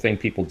typical thing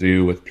people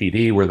do with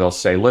PD, where they'll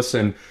say,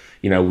 listen,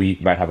 we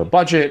might have a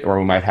budget, or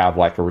we might have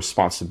like a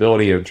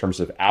responsibility in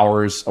terms of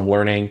hours of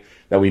learning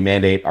that we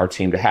mandate our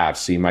team to have.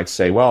 So you might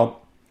say,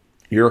 well,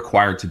 you're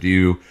required to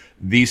do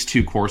these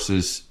 2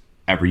 courses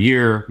every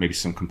year, maybe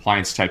some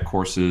compliance type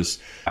courses.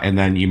 And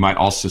then you might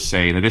also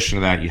say, in addition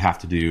to that, you have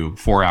to do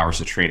 4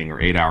 hours of training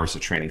or 8 hours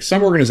of training.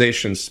 Some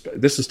organizations,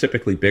 this is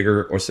typically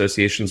bigger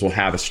associations, will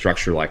have a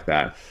structure like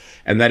that.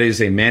 And that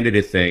is a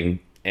mandated thing.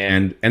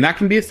 And that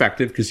can be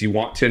effective because you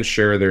want to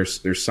ensure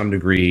there's some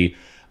degree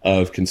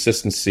of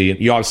consistency.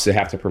 You obviously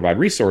have to provide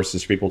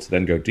resources for people to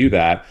then go do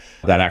that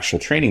actual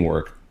training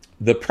work.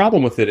 The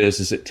problem with it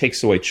is it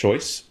takes away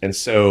choice. And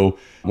so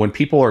when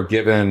people are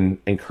given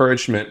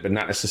encouragement, but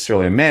not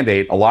necessarily a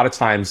mandate, a lot of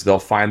times they'll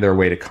find their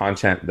way to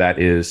content that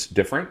is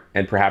different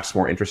and perhaps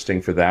more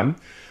interesting for them.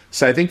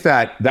 So I think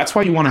that's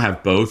why you want to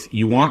have both.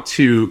 You want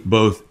to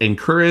both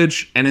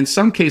encourage and in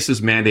some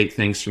cases mandate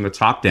things from the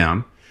top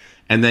down.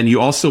 And then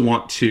you also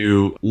want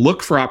to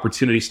look for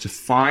opportunities to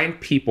find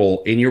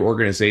people in your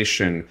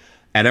organization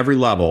at every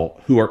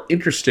level who are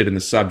interested in the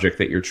subject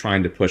that you're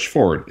trying to push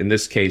forward. In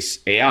this case,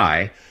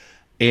 AI.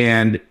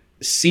 And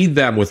seed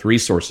them with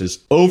resources,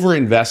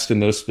 overinvest in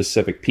those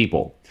specific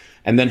people,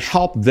 and then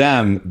help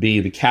them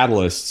be the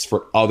catalysts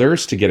for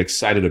others to get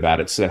excited about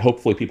it so that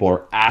hopefully people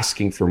are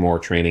asking for more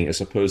training as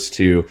opposed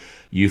to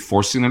you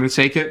forcing them to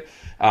take it.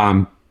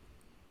 I'll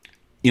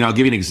give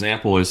you an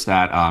example is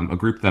that a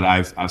group that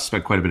I've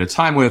spent quite a bit of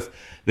time with,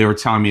 they were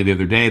telling me the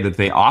other day that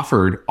they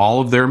offered all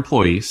of their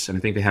employees, and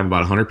I think they have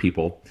about 100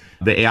 people,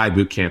 the AI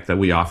bootcamp that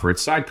we offer at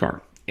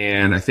Sidecar.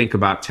 And I think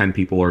about 10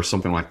 people or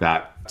something like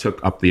that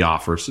took up the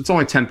offer. So it's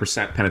only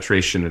 10%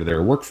 penetration into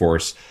their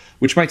workforce,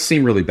 which might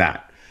seem really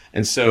bad.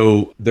 And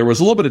so there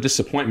was a little bit of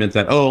disappointment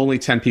that, only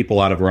 10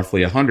 people out of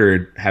roughly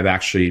 100 have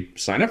actually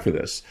signed up for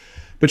this.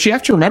 But you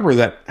have to remember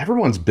that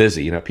everyone's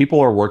busy. People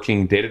are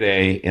working day to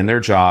day in their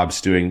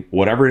jobs, doing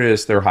whatever it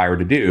is they're hired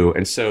to do.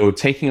 And so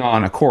taking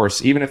on a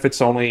course, even if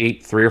it's only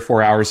 3 or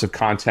 4 hours of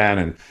content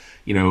and,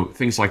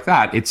 things like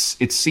that, it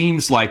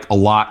seems like a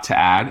lot to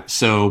add.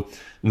 So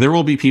there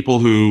will be people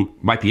who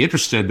might be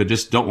interested, but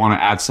just don't want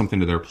to add something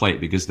to their plate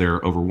because they're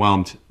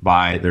overwhelmed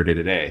by their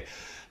day-to-day.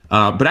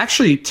 But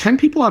actually, 10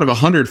 people out of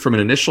 100 from an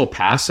initial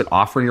pass at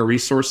offering a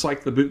resource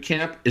like the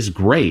bootcamp is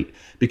great,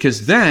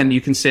 because then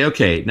you can say,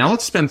 okay, now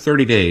let's spend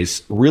 30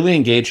 days really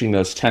engaging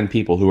those 10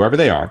 people, whoever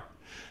they are,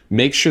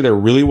 make sure they're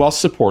really well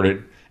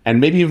supported, and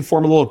maybe even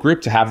form a little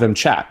group to have them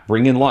chat,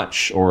 bring in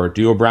lunch, or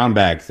do a brown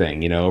bag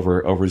thing,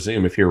 over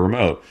Zoom if you're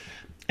remote,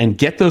 and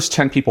get those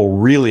 10 people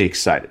really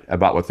excited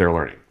about what they're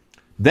learning.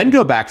 Then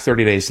go back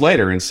 30 days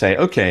later and say,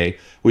 okay,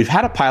 we've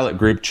had a pilot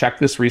group check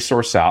this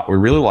resource out. We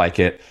really like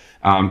it.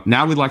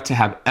 Now we'd like to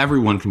have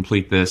everyone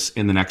complete this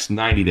in the next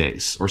 90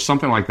 days or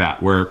something like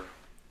that, where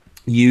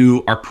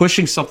you are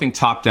pushing something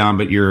top down,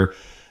 but you're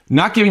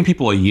not giving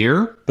people a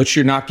year, but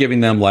you're not giving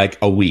them like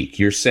a week.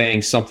 You're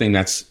saying something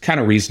that's kind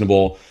of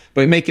reasonable,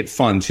 but make it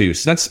fun too.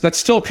 So that's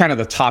still kind of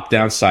the top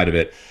down side of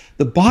it.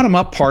 The bottom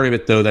up part of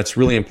it, though, that's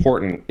really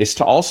important is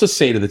to also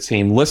say to the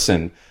team,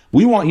 listen,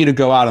 we want you to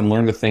go out and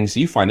learn the things that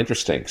you find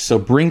interesting. So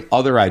bring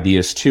other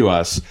ideas to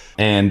us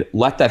and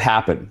let that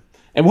happen.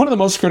 And one of the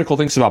most critical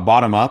things about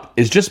bottom up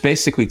is just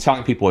basically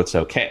telling people it's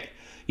okay.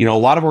 A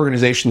lot of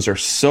organizations are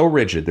so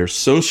rigid, they're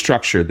so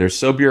structured, they're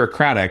so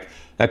bureaucratic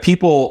that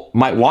people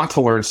might want to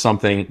learn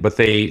something, but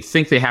they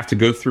think they have to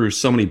go through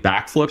so many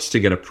backflips to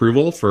get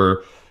approval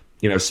for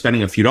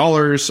spending a few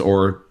dollars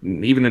or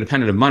even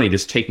independent of money,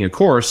 just taking a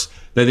course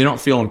that they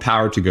don't feel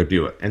empowered to go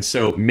do it. And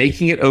so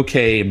making it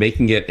okay,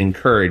 making it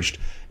encouraged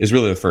is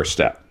really the first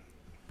step.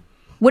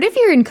 What if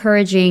you're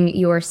encouraging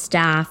your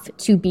staff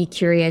to be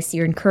curious,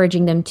 you're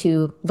encouraging them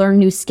to learn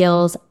new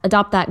skills,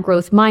 adopt that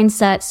growth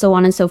mindset, so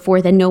on and so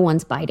forth, and no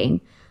one's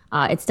biting?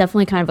 It's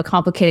definitely kind of a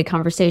complicated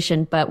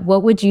conversation, but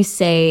what would you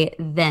say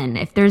then?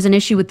 If there's an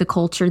issue with the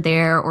culture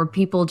there or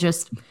people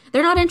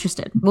they're not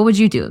interested, what would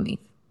you do, Amit?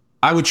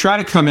 I would try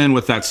to come in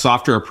with that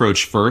softer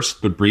approach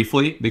first, but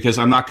briefly, because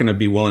I'm not going to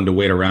be willing to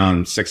wait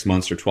around 6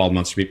 months or 12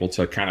 months for people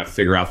to kind of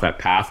figure out that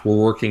path.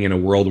 We're working in a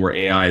world where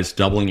AI is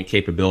doubling in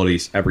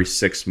capabilities every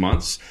 6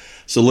 months.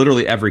 So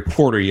literally every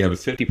quarter, you have a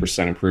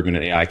 50% improvement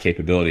in AI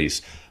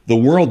capabilities. The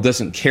world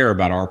doesn't care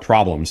about our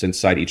problems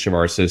inside each of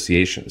our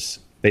associations.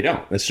 They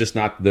don't. It's just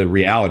not the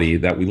reality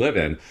that we live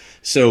in.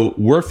 So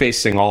we're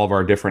facing all of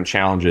our different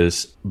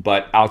challenges,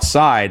 but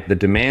outside the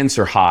demands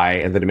are high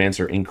and the demands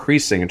are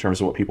increasing in terms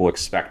of what people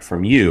expect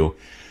from you.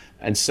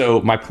 And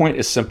so my point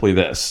is simply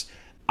this.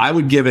 I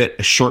would give it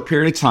a short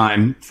period of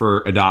time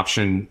for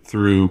adoption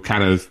through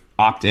kind of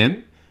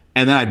opt-in,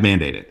 and then I'd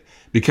mandate it.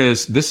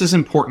 Because this is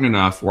important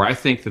enough where I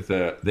think that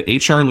the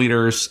HR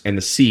leaders and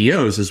the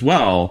CEOs as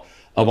well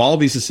of all of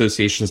these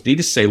associations need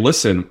to say,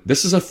 listen,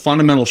 this is a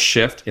fundamental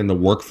shift in the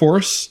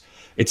workforce.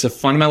 It's a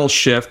fundamental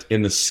shift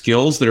in the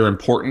skills that are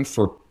important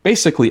for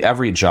basically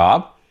every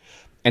job.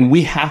 And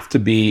we have to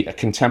be a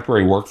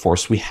contemporary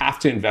workforce. We have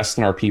to invest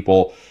in our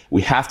people.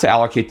 We have to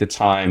allocate the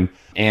time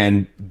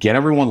and get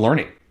everyone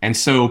learning. And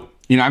so,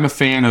 I'm a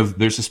fan of,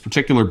 there's this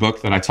particular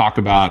book that I talk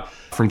about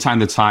from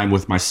time to time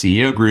with my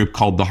CEO group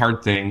called The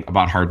Hard Thing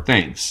About Hard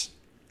Things.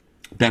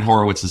 Ben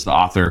Horowitz is the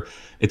author.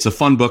 It's a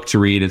fun book to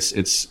read.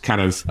 It's kind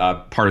of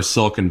part of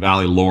Silicon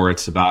Valley lore.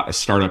 It's about a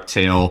startup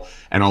tale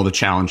and all the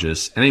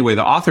challenges. Anyway,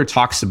 the author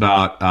talks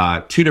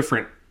about two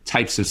different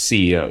types of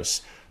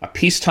CEOs, a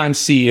peacetime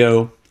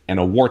CEO and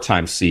a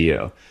wartime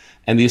CEO.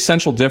 And the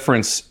essential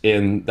difference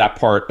in that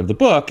part of the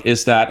book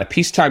is that a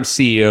peacetime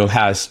CEO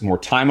has more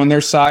time on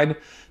their side.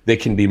 They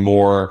can be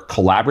more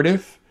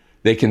collaborative.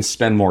 They can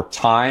spend more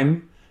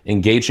time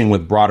engaging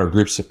with broader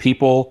groups of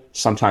people,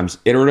 sometimes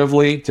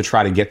iteratively, to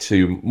try to get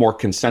to more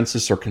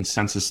consensus or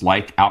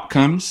consensus-like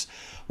outcomes.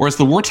 Whereas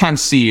the wartime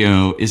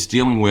CEO is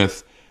dealing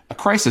with a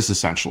crisis,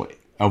 essentially,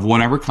 of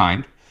whatever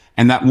kind.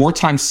 And that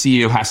wartime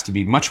CEO has to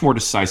be much more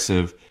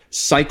decisive.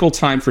 Cycle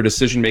time for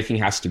decision-making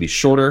has to be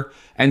shorter.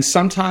 And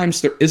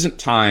sometimes there isn't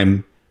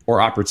time or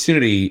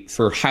opportunity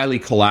for highly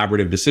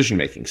collaborative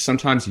decision-making.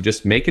 Sometimes you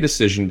just make a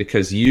decision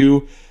because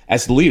you,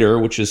 as the leader,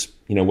 which is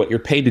what you're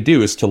paid to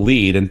do is to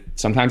lead. And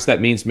sometimes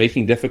that means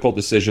making difficult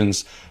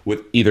decisions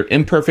with either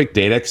imperfect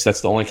data, because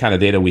that's the only kind of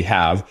data we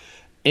have,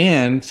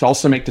 and to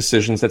also make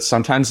decisions that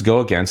sometimes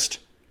go against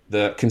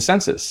the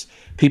consensus.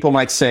 People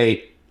might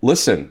say,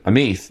 listen,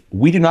 Amit,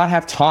 we do not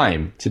have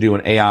time to do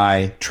an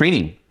AI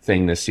training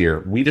thing this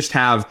year. We just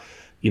have,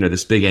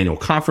 this big annual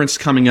conference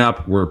coming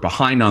up. We're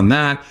behind on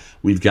that.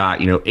 We've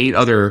got, 8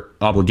 other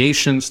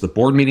obligations. The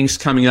board meeting's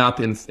coming up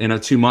in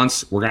 2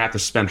 months. We're going to have to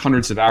spend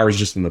hundreds of hours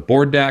just in the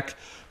board deck.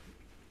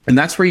 And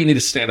that's where you need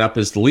to stand up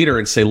as the leader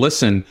and say,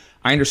 listen,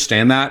 I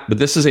understand that, but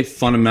this is a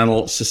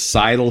fundamental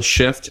societal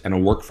shift and a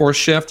workforce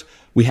shift.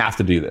 We have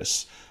to do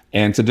this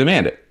and to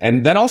demand it.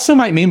 And that also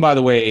might mean, by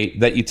the way,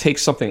 that you take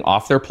something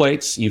off their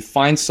plates. You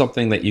find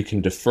something that you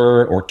can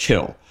defer or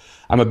kill.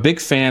 I'm a big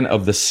fan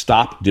of the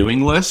stop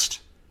doing list,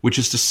 which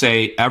is to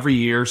say every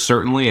year,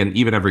 certainly, and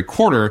even every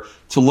quarter,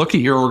 to look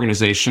at your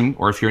organization,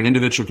 or if you're an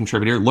individual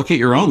contributor, look at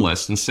your own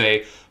list and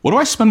say, what do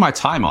I spend my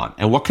time on?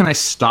 And what can I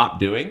stop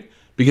doing?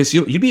 Because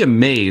you'd be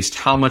amazed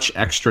how much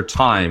extra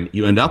time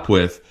you end up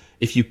with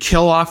if you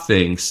kill off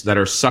things that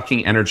are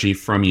sucking energy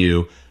from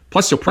you.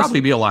 Plus, you'll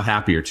probably be a lot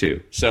happier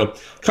too. So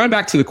coming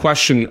back to the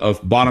question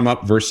of bottom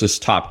up versus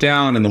top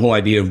down and the whole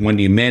idea of when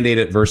do you mandate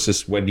it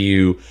versus when do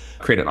you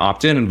create an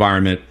opt-in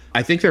environment,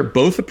 I think they're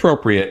both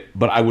appropriate,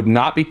 but I would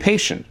not be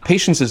patient.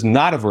 Patience is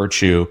not a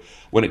virtue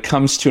when it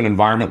comes to an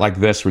environment like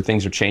this where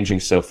things are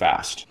changing so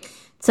fast.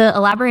 To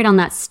elaborate on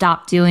that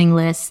stop doing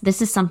list,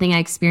 this is something I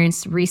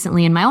experienced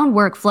recently in my own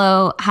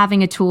workflow,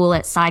 having a tool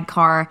at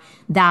Sidecar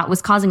that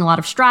was causing a lot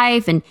of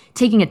strife and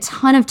taking a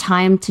ton of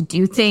time to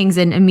do things.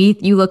 And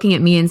Amit, you looking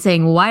at me and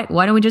saying, why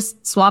don't we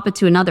just swap it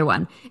to another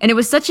one? And it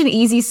was such an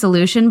easy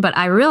solution, but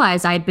I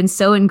realized I had been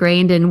so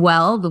ingrained in,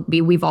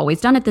 we've always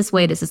done it this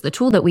way. This is the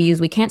tool that we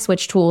use. We can't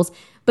switch tools.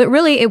 But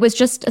really, it was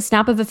just a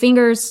snap of a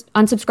fingers,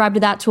 unsubscribe to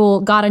that tool,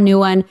 got a new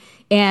one.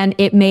 And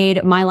it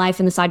made my life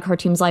and the Sidecar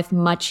team's life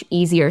much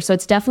easier. So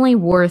it's definitely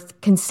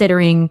worth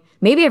considering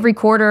maybe every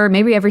quarter,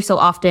 maybe every so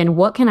often,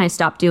 what can I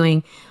stop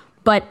doing?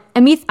 But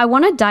Amit, I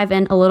want to dive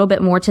in a little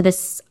bit more to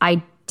this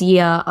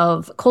idea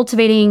of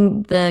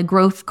cultivating the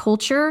growth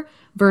culture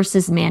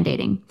versus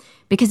mandating.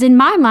 Because in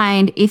my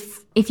mind,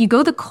 if you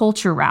go the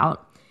culture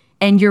route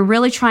and you're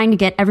really trying to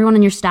get everyone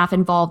on your staff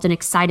involved and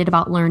excited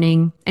about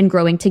learning and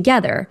growing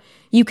together,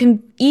 you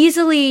can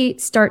easily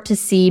start to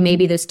see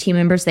maybe those team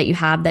members that you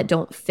have that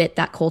don't fit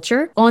that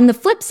culture. On the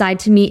flip side,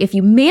 to me, if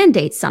you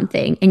mandate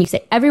something and you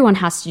say everyone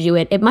has to do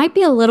it, it might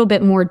be a little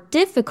bit more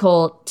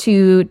difficult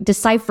to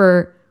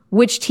decipher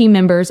which team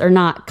members are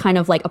not kind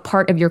of like a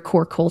part of your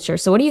core culture.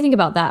 So what do you think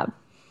about that?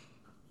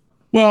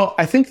 Well,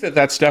 I think that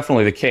that's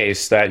definitely the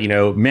case, that,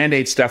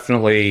 mandates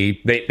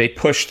definitely, they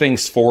push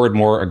things forward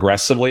more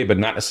aggressively, but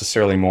not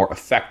necessarily more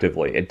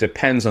effectively. It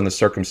depends on the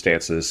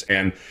circumstances.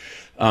 And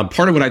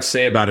part of what I'd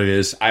say about it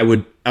is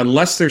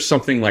unless there's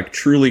something like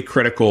truly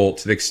critical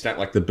to the extent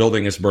like the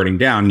building is burning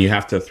down, and you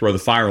have to throw the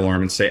fire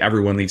alarm and say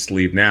everyone needs to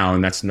leave now,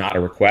 and that's not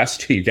a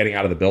request to you getting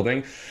out of the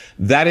building.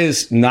 That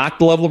is not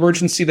the level of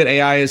urgency that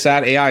AI is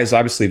at. AI is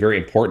obviously very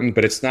important,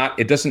 but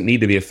it doesn't need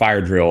to be a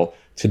fire drill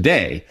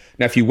today.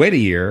 Now, if you wait a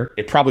year,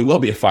 it probably will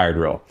be a fire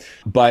drill.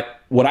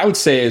 But what I would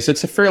say is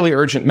it's a fairly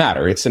urgent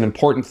matter. It's an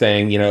important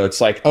thing. It's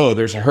like, oh,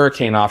 there's a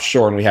hurricane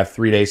offshore and we have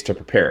 3 days to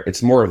prepare.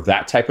 It's more of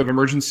that type of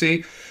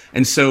emergency.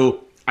 And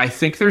so I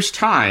think there's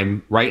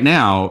time right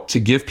now to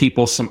give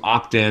people some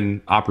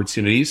opt-in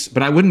opportunities,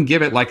 but I wouldn't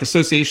give it like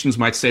associations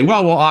might say,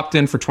 well, we'll opt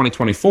in for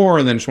 2024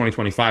 and then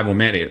 2025 we'll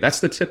mandate it. That's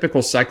the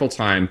typical cycle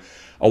time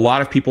a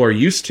lot of people are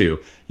used to.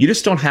 You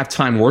just don't have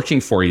time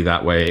working for you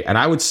that way. And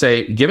I would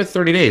say, give it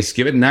 30 days,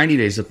 give it 90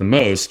 days at the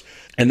most,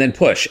 and then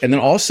push. And then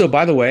also,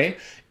 by the way,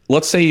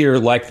 let's say you're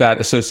like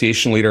that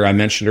association leader I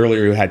mentioned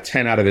earlier who had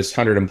 10 out of his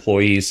 100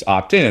 employees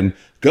opt in.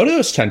 Go to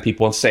those 10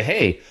 people and say,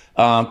 hey,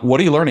 what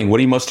are you learning? What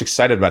are you most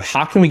excited about?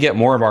 How can we get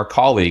more of our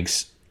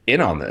colleagues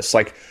in on this?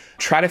 Like,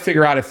 try to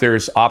figure out if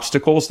there's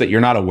obstacles that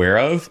you're not aware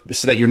of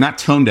so that you're not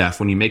tone deaf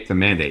when you make the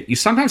mandate. You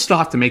sometimes still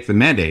have to make the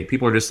mandate.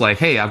 People are just like,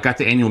 hey, I've got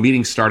the annual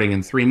meeting starting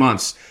in 3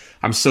 months.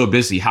 I'm so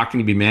busy. How can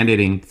you be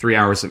mandating 3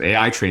 hours of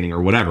AI training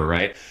or whatever,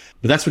 right?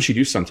 But that's what you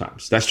do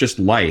sometimes. That's just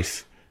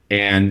life.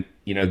 And,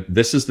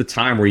 this is the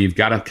time where you've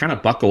got to kind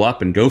of buckle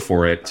up and go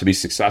for it to be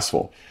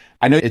successful.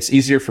 I know it's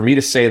easier for me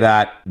to say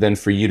that than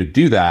for you to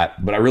do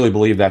that, but I really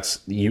believe that's,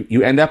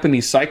 you end up in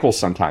these cycles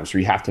sometimes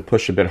where you have to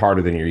push a bit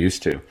harder than you're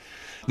used to.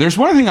 There's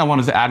one thing I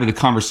wanted to add to the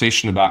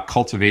conversation about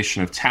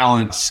cultivation of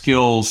talent,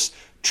 skills,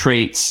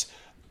 traits.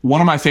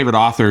 One of my favorite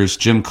authors,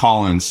 Jim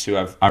Collins, who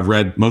I've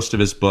read most of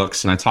his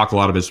books, and I talk a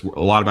lot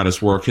about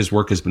his work. His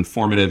work has been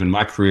formative in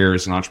my career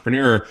as an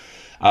entrepreneur.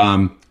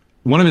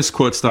 One of his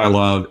quotes that I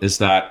love is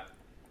that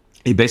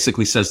he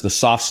basically says the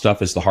soft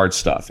stuff is the hard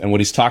stuff. And what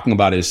he's talking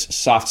about is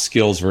soft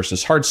skills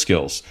versus hard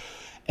skills.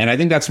 And I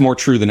think that's more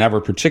true than ever,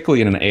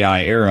 particularly in an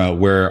AI era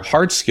where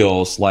hard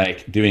skills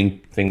like doing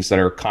things that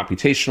are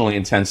computationally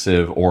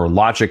intensive or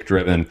logic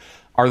driven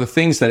are the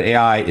things that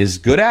AI is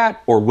good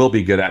at or will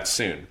be good at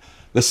soon.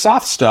 The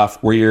soft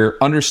stuff where you're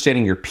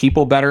understanding your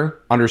people better,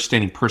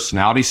 understanding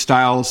personality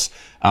styles,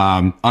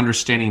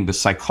 understanding the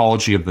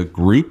psychology of the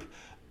group,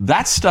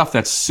 that's stuff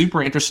that's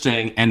super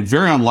interesting and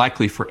very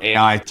unlikely for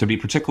AI to be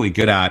particularly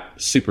good at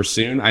super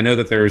soon. I know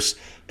that there's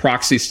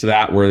proxies to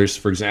that where there's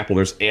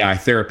AI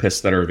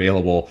therapists that are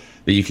available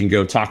that you can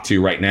go talk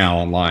to right now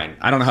online.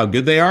 I don't know how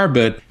good they are,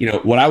 but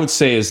what I would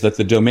say is that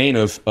the domain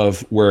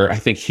of where I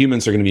think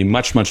humans are going to be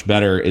much, much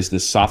better is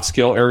this soft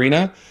skill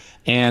arena,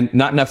 and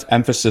not enough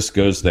emphasis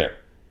goes there.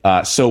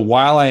 So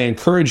while I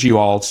encourage you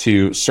all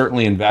to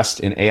certainly invest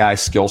in AI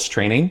skills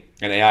training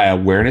and AI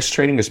awareness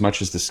training as much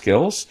as the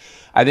skills,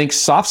 I think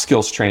soft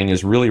skills training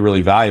is really,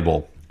 really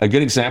valuable. A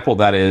good example of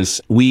that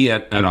is we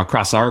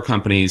across our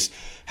companies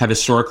have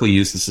historically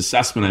used this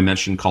assessment I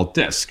mentioned called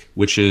DISC,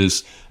 which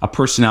is a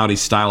personality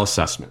style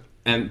assessment.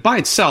 And by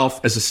itself,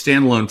 as a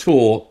standalone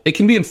tool, it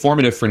can be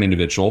informative for an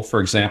individual. For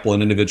example,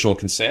 an individual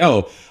can say,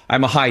 oh,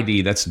 I'm a high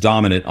D, that's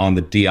dominant on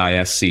the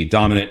DISC,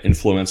 dominant,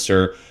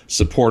 influencer,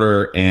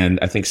 supporter, and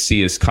I think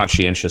C is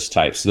conscientious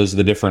types. So those are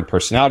the different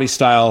personality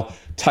style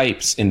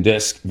types in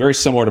DISC, very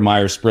similar to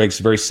Myers-Briggs,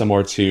 very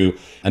similar to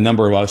a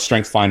number of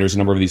strength finders, a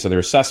number of these other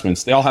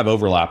assessments. They all have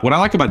overlap. What I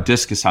like about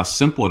DISC is how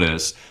simple it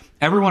is.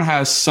 Everyone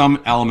has some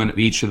element of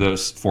each of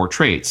those 4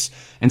 traits.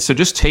 And so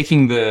just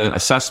taking the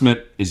assessment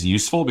is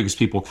useful because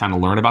people kind of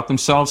learn about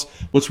themselves.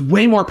 What's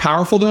way more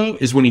powerful, though,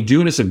 is when you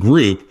do it as a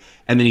group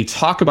and then you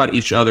talk about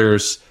each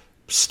other's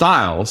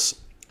styles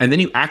and then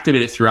you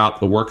activate it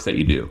throughout the work that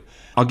you do.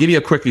 I'll give you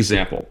a quick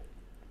example.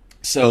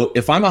 So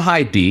if I'm a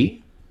high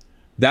D,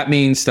 that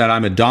means that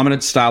I'm a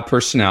dominant style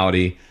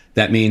personality.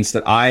 That means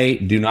that I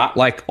do not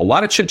like a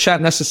lot of chit chat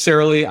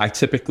necessarily. I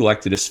typically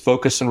like to just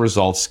focus on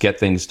results, get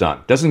things done.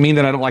 Doesn't mean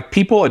that I don't like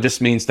people. It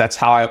just means that's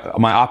how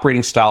my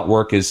operating style at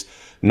work is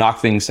knock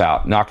things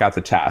out, knock out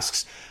the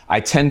tasks.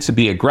 I tend to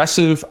be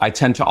aggressive. I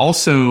tend to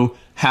also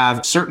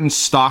have certain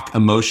stock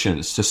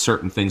emotions to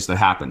certain things that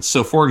happen.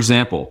 So for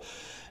example,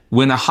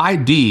 when a high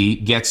D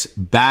gets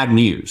bad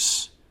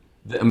news,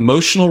 the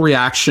emotional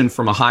reaction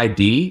from a high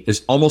D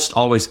is almost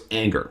always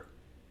anger.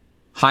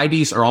 High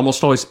Ds are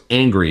almost always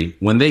angry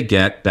when they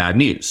get bad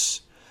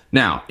news.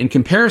 Now, in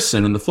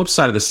comparison, on the flip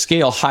side of the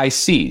scale, high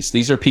Cs,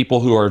 these are people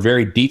who are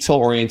very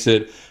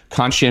detail-oriented,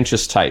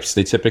 conscientious types.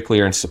 They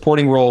typically are in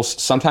supporting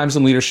roles, sometimes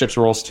in leadership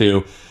roles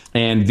too.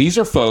 And these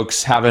are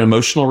folks have an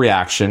emotional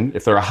reaction.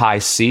 If they're a high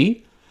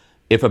C,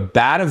 if a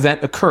bad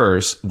event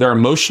occurs, their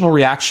emotional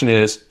reaction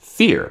is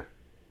fear.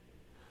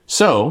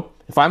 So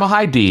if I'm a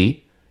high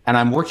D and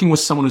I'm working with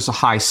someone who's a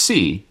high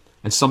C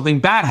and something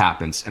bad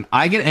happens and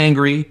I get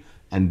angry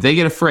and they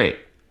get afraid,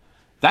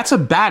 that's a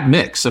bad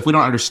mix if we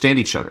don't understand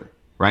each other,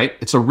 right?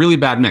 It's a really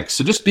bad mix.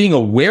 So just being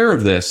aware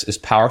of this is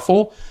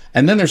powerful.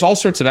 And then there's all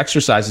sorts of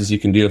exercises you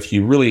can do if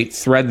you really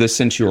thread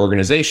this into your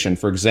organization.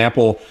 For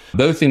example,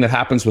 the other thing that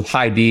happens with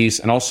high Ds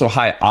and also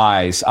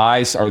high Is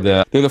are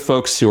they're the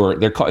folks who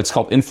are, it's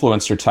called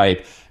influencer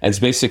type. And it's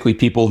basically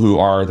people who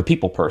are the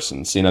people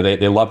persons. You know,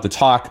 they love to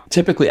talk,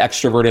 typically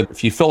extroverted.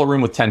 If you fill a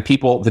room with 10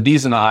 people, the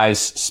Ds and Is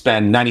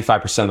spend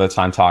 95% of the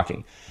time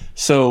talking.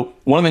 So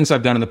one of the things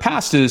I've done in the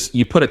past is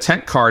you put a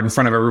tent card in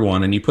front of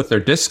everyone and you put their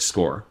DISC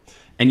score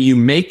and you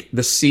make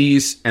the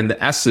Cs and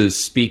the S's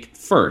speak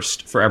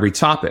first for every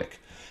topic.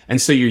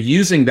 And so you're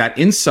using that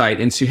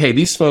insight into, hey,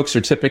 these folks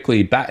are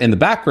typically in the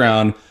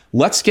background.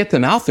 Let's get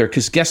them out there,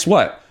 because guess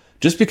what?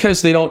 Just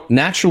because they don't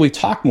naturally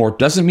talk more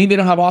doesn't mean they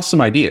don't have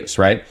awesome ideas,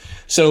 right?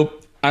 So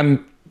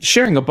I'm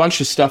sharing a bunch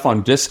of stuff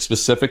on DISC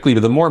specifically,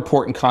 but the more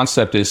important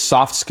concept is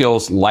soft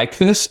skills like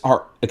this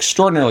are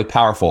extraordinarily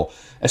powerful,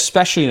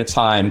 especially in a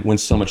time when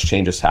so much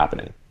change is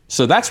happening.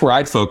 So that's where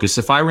I'd focus.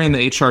 If I ran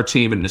the HR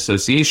team at an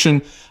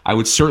association, I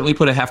would certainly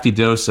put a hefty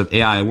dose of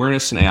AI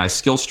awareness and AI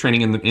skills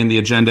training in the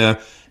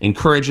agenda,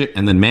 encourage it,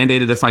 and then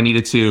mandate it if I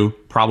needed to,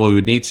 probably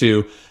would need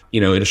to,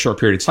 in a short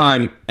period of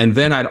time. And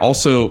then I'd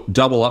also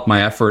double up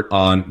my effort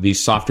on the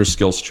softer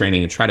skills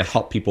training and try to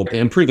help people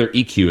improve their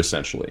EQ,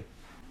 essentially.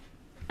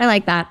 I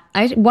like that.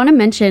 I want to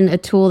mention a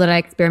tool that I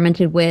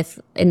experimented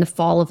with in the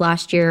fall of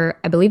last year.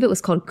 I believe it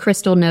was called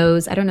Crystal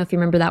Knows. I don't know if you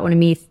remember that one,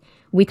 Amit.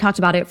 We talked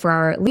about it for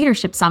our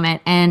leadership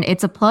summit, and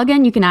it's a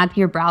plugin you can add to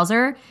your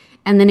browser,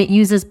 and then it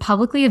uses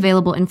publicly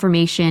available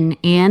information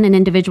and an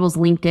individual's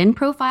LinkedIn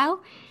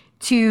profile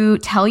to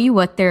tell you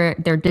what their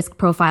DISC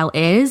profile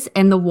is.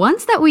 And the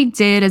ones that we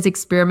did as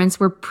experiments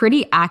were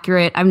pretty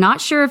accurate. I'm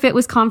not sure if it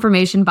was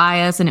confirmation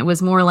bias and it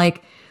was more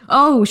like,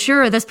 oh,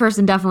 sure, this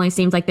person definitely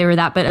seems like they were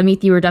that, but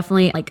Amit, you were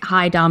definitely like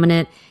high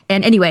dominant.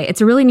 And anyway,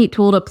 it's a really neat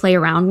tool to play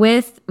around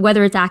with.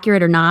 Whether it's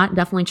accurate or not,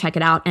 definitely check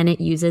it out, and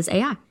it uses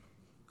AI.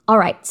 All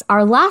right,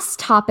 our last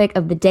topic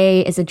of the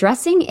day is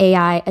addressing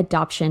AI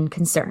adoption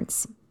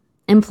concerns.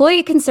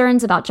 Employee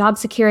concerns about job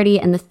security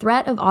and the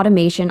threat of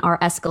automation are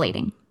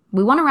escalating.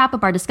 We want to wrap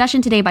up our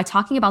discussion today by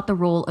talking about the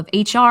role of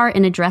HR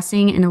in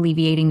addressing and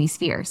alleviating these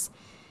fears.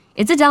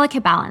 It's a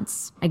delicate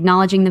balance,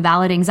 acknowledging the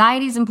valid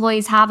anxieties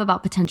employees have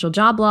about potential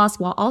job loss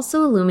while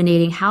also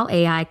illuminating how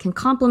AI can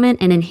complement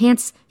and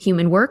enhance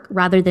human work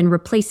rather than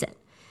replace it.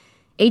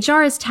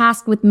 HR is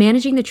tasked with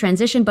managing the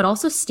transition, but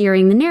also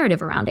steering the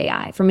narrative around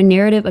AI from a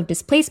narrative of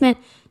displacement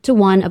to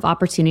one of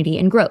opportunity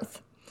and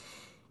growth.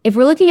 If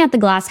we're looking at the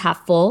glass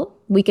half full,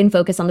 we can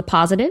focus on the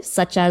positives,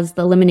 such as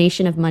the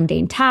elimination of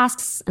mundane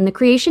tasks and the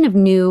creation of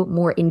new,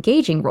 more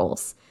engaging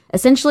roles,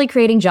 essentially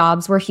creating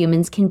jobs where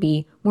humans can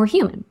be more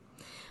human.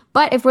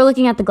 But if we're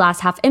looking at the glass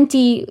half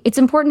empty, it's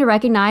important to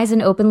recognize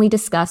and openly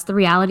discuss the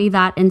reality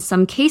that in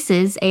some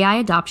cases, AI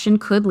adoption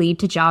could lead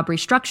to job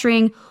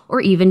restructuring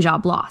or even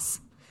job loss.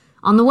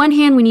 On the one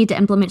hand, we need to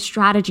implement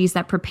strategies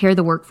that prepare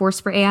the workforce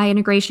for AI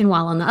integration,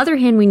 while on the other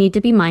hand, we need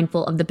to be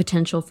mindful of the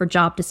potential for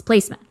job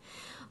displacement.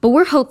 But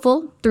we're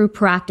hopeful through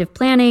proactive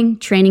planning,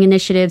 training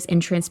initiatives,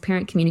 and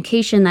transparent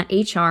communication that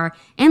HR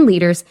and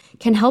leaders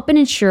can help and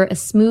ensure a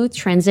smooth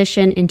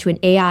transition into an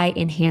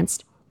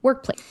AI-enhanced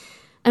workplace.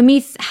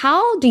 Amit,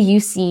 how do you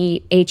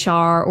see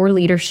HR or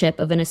leadership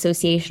of an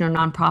association or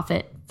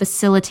nonprofit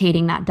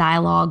facilitating that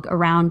dialogue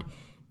around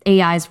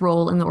AI's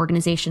role in the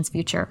organization's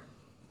future?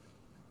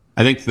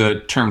 I think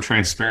the term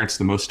transparent is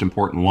the most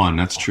important one.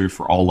 That's true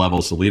for all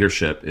levels of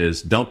leadership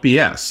is don't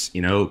BS,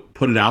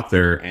 put it out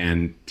there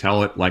and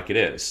tell it like it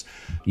is.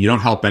 You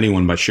don't help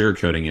anyone by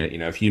sugarcoating it.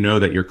 If you know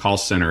that your call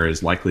center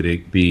is likely to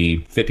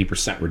be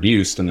 50%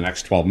 reduced in the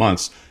next 12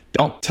 months,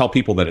 don't tell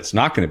people that it's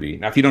not going to be.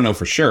 Now, if you don't know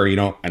for sure, you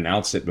don't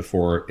announce it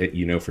before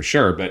you know for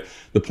sure. But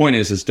the point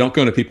is don't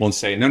go to people and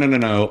say,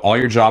 no, all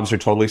your jobs are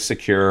totally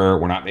secure.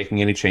 We're not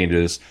making any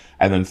changes.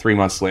 And then 3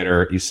 months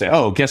later, you say,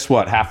 oh, guess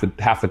what? Half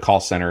the call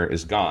center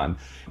is gone.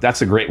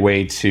 That's a great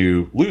way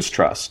to lose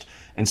trust.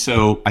 And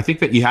so I think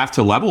that you have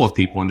to level with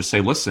people and just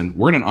say, listen,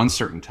 we're in an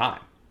uncertain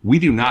time. We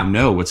do not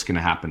know what's going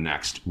to happen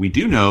next. We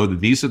do know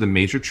that these are the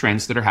major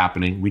trends that are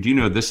happening. We do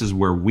know this is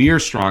where we are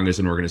strong as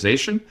an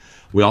organization.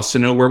 We also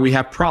know where we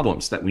have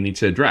problems that we need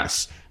to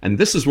address. And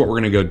this is what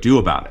we're going to go do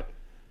about it.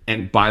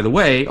 And by the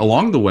way,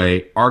 along the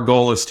way, our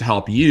goal is to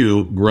help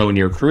you grow in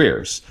your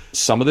careers.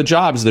 Some of the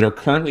jobs that are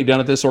currently done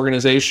at this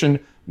organization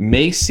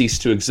may cease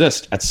to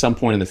exist at some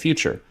point in the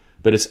future.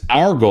 But it's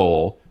our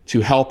goal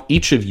to help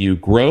each of you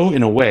grow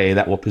in a way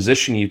that will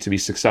position you to be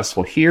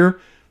successful here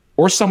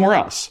or somewhere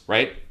else,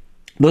 right?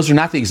 Those are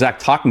not the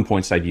exact talking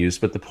points I'd use,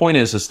 but the point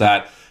is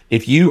that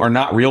if you are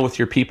not real with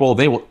your people,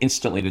 they will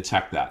instantly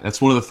detect that.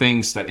 That's one of the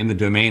things that in the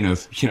domain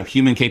of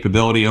human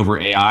capability over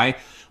AI,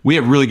 we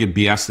have really good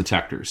BS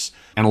detectors.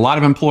 And a lot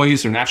of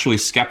employees are naturally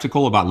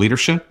skeptical about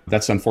leadership.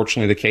 That's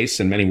unfortunately the case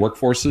in many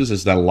workforces,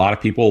 is that a lot of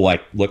people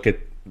look at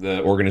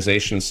the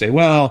organization and say,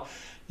 well,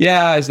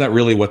 yeah, is that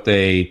really what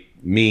they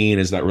mean?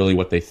 Is that really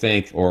what they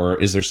think? Or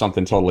is there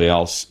something totally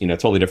else,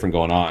 totally different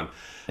going on?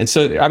 And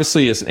so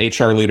obviously as an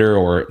HR leader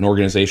or an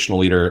organizational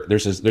leader,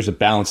 there's a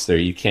balance there.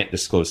 You can't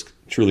disclose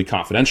truly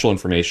confidential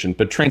information,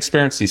 but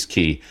transparency is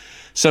key.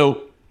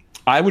 So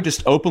I would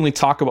just openly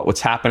talk about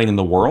what's happening in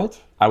the world.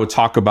 I would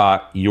talk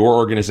about your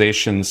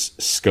organization's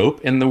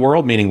scope in the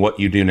world, meaning what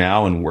you do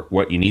now and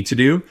what you need to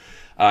do.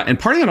 And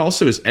part of that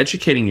also is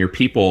educating your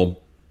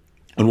people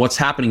on what's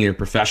happening in your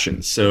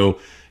profession. So,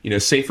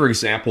 say for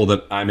example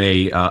that I'm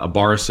a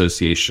bar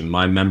association.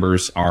 My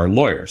members are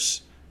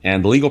lawyers.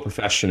 And the legal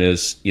profession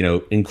is,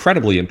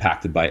 incredibly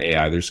impacted by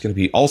AI. There's going to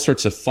be all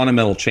sorts of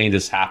fundamental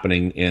changes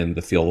happening in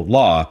the field of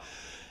law.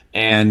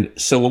 And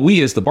so what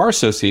we as the Bar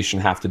Association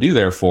have to do,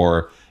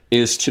 therefore,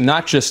 is to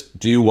not just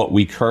do what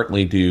we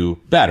currently do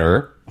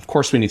better. Of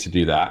course, we need to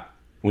do that.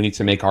 We need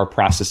to make our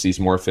processes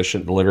more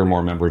efficient, deliver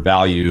more member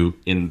value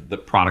in the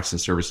products and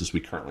services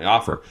we currently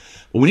offer.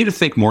 But we need to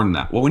think more than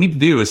that. What we need to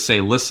do is say,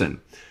 listen,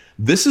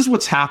 this is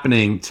what's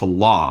happening to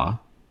law,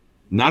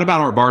 not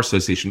about our bar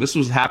association. This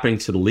was happening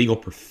to the legal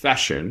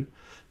profession.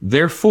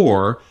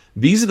 Therefore,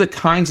 these are the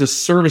kinds of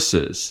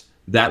services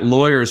that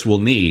lawyers will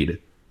need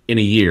in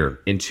a year,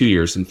 in 2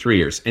 years, in 3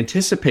 years.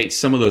 Anticipate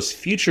some of those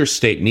future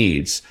state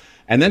needs,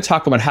 and then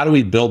talk about how do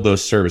we build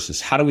those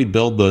services? How do we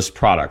build those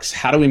products?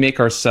 How do we make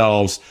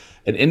ourselves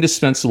an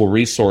indispensable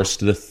resource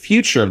to the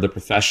future of the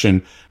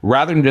profession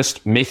rather than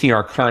just making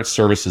our current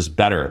services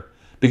better?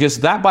 Because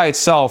that by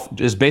itself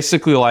is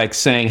basically like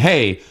saying,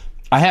 hey,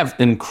 I have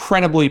an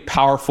incredibly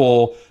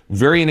powerful,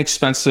 very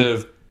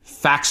inexpensive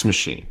fax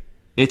machine.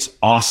 It's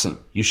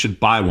awesome. You should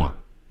buy one.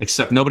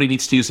 Except nobody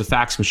needs to use a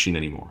fax machine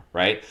anymore,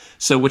 right?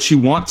 So what you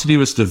want to do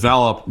is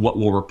develop what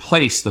will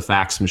replace the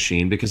fax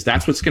machine, because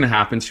that's what's going to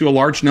happen to a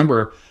large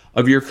number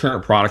of your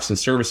current products and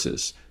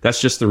services.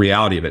 That's just the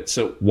reality of it.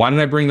 So why did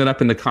I bring that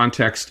up in the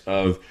context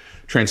of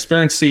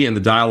transparency and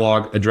the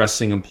dialogue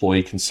addressing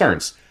employee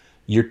concerns?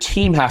 Your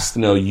team has to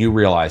know you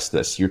realize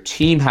this. Your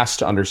team has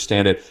to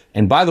understand it.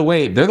 And by the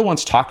way, they're the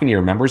ones talking to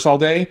your members all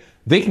day.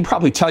 They can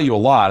probably tell you a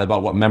lot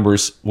about what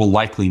members will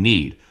likely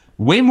need.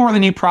 Way more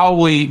than you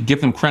probably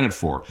give them credit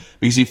for.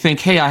 Because you think,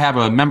 hey, I have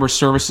a member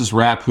services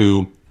rep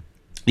who,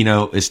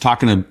 is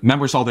talking to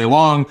members all day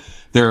long.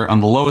 They're on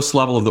the lowest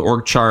level of the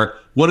org chart.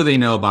 What do they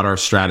know about our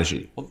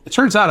strategy? Well, it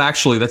turns out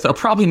actually that they'll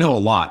probably know a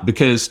lot,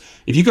 because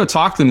if you go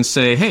talk to them and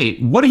say, hey,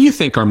 what do you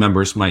think our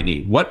members might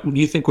need? What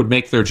do you think would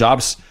make their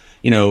jobs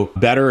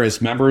better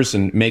as members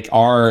and make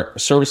our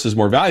services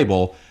more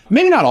valuable?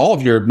 Maybe not all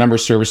of your member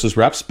services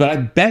reps, but I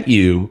bet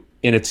you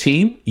in a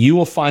team, you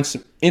will find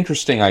some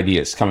interesting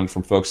ideas coming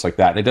from folks like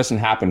that. And it doesn't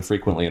happen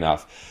frequently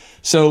enough.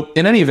 So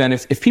in any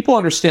event, if people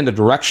understand the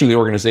direction of the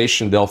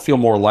organization, they'll feel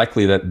more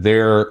likely that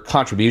their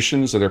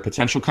contributions or their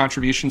potential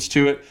contributions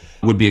to it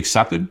would be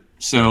accepted.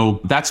 So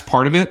that's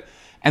part of it.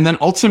 And then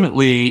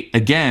ultimately,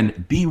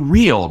 again, be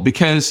real,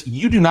 because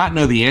you do not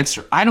know the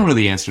answer. I don't know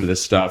the answer to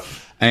this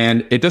stuff.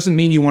 And it doesn't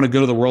mean you want to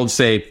go to the world and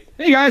say,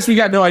 hey guys, we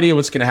got no idea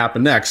what's going to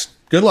happen next.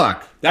 Good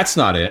luck. That's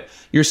not it.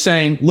 You're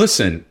saying,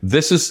 listen,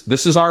 this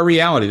is our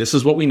reality. This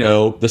is what we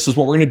know. This is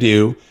what we're going to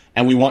do.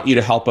 And we want you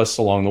to help us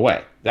along the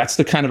way. That's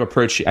the kind of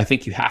approach I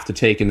think you have to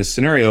take in this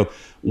scenario,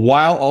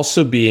 while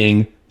also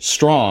being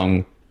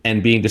strong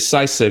and being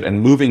decisive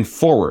and moving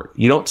forward.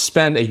 You don't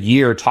spend a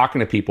year talking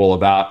to people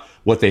about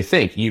what they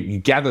think. You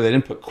gather that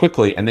input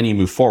quickly and then you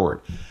move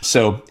forward.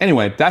 So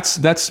anyway,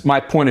 that's my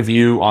point of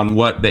view on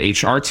what the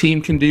HR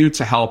team can do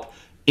to help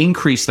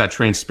increase that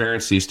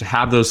transparency, is to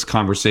have those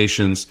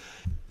conversations.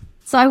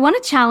 So I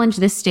want to challenge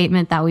this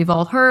statement that we've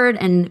all heard,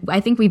 and I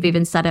think we've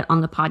even said it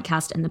on the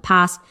podcast in the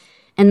past,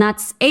 and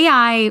that's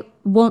AI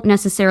won't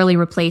necessarily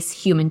replace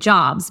human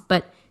jobs,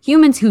 but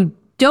humans who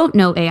don't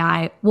know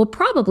AI will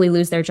probably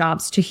lose their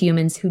jobs to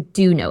humans who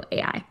do know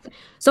AI.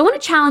 So I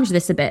want to challenge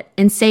this a bit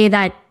and say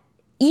that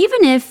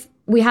even if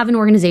we have an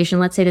organization,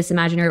 let's say this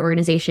imaginary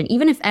organization,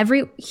 even if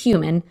every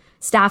human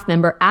staff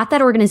member at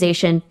that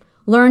organization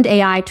learned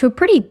AI to a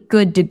pretty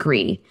good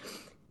degree,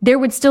 there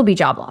would still be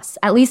job loss.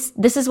 At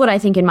least this is what I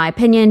think, in my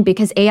opinion,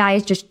 because AI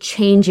is just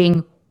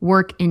changing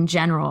work in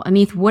general.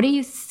 Amit, what do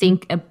you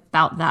think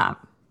about that?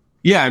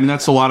 Yeah, I mean,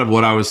 that's a lot of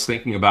what I was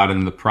thinking about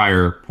in the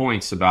prior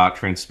points about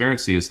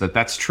transparency, is that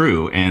that's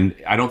true. And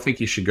I don't think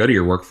you should go to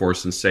your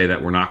workforce and say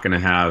that we're not going to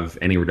have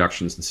any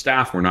reductions in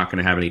staff, we're not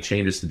going to have any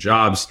changes to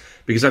jobs,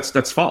 because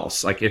that's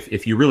false. Like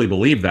if you really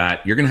believe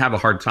that, you're going to have a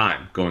hard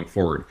time going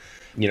forward.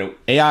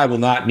 AI will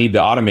not need to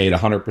automate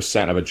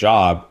 100% of a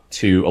job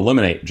to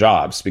eliminate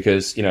jobs,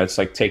 because, it's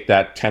like, take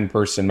that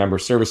 10-person member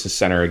services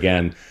center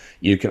again.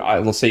 You can,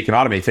 let's say you can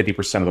automate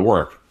 50% of the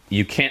work.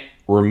 You can't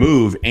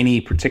remove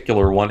any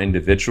particular one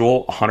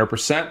individual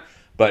 100%,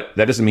 but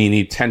that doesn't mean you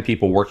need 10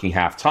 people working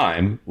half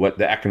time. What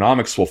the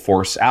economics will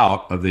force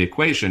out of the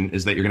equation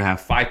is that you're going to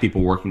have 5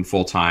 people working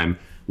full time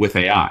with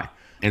AI.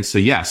 And so,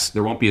 yes,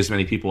 there won't be as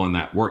many people in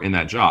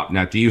that job.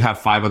 Now, do you have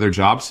 5 other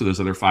jobs to those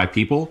other 5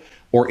 people?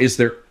 Or is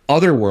there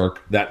other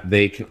work that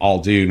they can all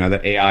do now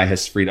that AI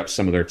has freed up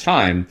some of their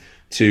time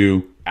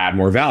to add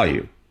more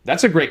value?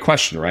 That's a great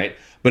question, right?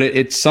 But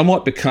it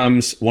somewhat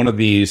becomes one of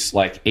these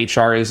like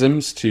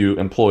HR-isms to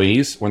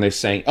employees when they're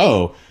saying,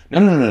 oh,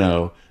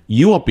 no,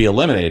 you won't be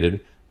eliminated.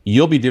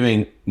 You'll be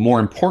doing more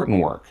important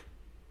work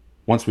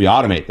once we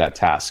automate that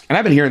task. And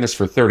I've been hearing this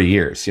for 30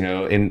 years.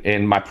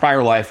 In my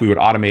prior life, we would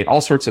automate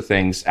all sorts of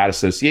things at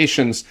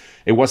associations.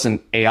 It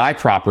wasn't AI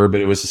proper, but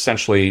it was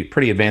essentially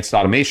pretty advanced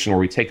automation where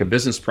we take a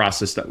business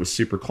process that was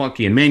super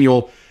clunky and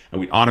manual,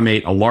 and we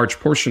automate a large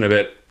portion of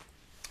it.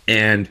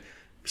 And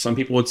some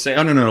people would say,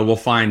 oh, no, we'll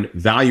find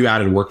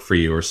value-added work for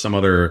you or some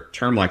other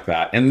term like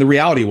that. And the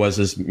reality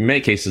was, in many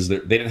cases, they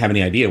didn't have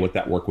any idea what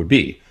that work would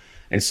be.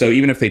 And so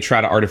even if they try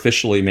to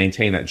artificially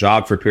maintain that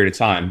job for a period of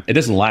time, it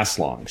doesn't last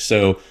long.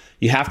 So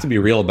you have to be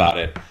real about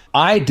it.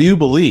 I do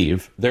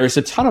believe there's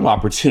a ton of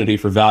opportunity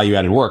for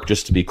value-added work,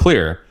 just to be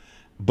clear,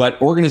 but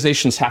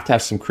organizations have to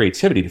have some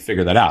creativity to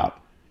figure that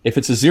out. If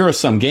it's a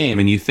zero-sum game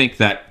and you think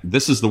that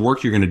this is the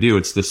work you're going to do,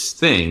 it's this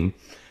thing,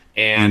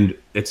 and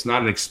it's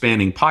not an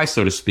expanding pie,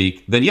 so to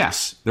speak, then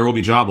yes, there will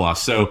be job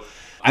loss. So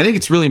I think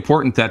it's really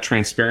important that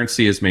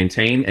transparency is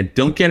maintained, and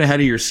don't get ahead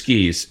of your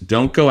skis.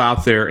 Don't go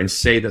out there and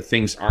say that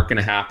things aren't going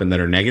to happen that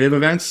are negative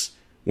events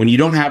when you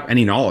don't have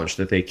any knowledge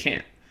that they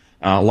can't.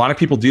 A lot of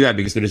people do that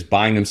because they're just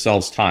buying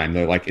themselves time.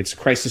 They're like, it's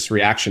crisis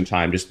reaction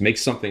time. Just make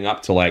something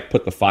up to like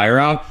put the fire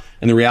out.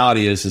 And the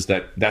reality is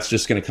that that's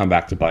just going to come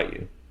back to bite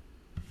you.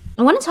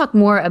 I want to talk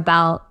more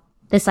about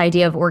this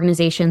idea of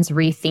organizations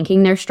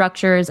rethinking their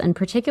structures, and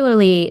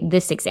particularly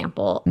this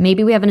example.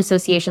 Maybe we have an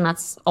association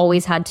that's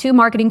always had 2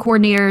 marketing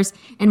coordinators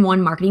and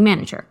 1 marketing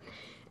manager.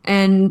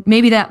 And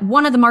maybe that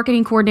one of the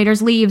marketing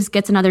coordinators leaves,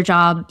 gets another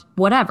job,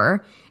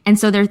 whatever. And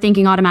so they're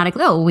thinking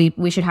automatically, oh,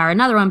 we should hire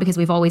another one because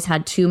we've always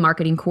had 2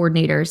 marketing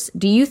coordinators.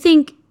 Do you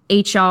think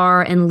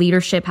HR and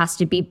leadership has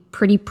to be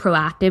pretty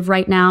proactive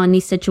right now in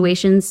these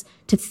situations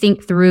to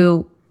think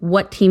through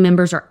what team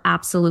members are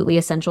absolutely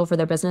essential for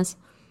their business?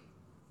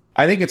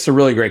 I think it's a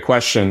really great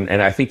question.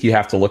 And I think you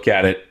have to look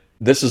at it.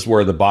 This is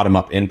where the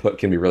bottom-up input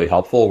can be really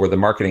helpful, where the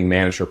marketing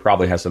manager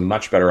probably has a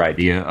much better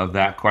idea of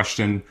that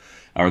question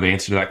or the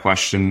answer to that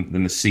question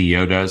than the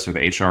CEO does or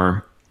the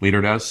HR leader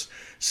does.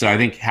 So I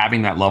think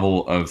having that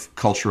level of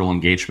cultural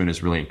engagement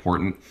is really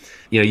important.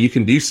 You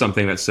can do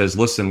something that says,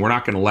 listen, we're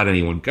not going to let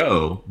anyone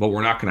go, but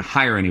we're not going to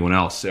hire anyone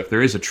else. So if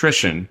there is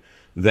attrition,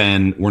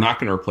 then we're not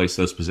going to replace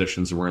those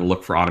positions and we're going to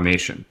look for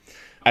automation.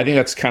 I think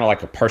that's kind of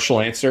like a partial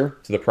answer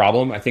to the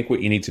problem. I think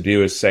what you need to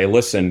do is say,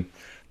 listen,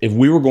 if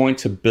we were going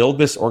to build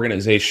this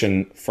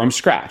organization from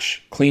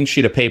scratch, clean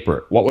sheet of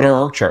paper, what would our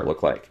org chart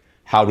look like?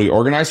 How do we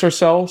organize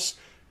ourselves?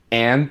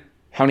 And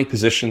how many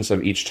positions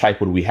of each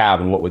type would we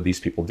have, and what would these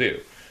people do?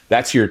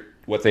 That's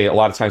what a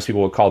lot of times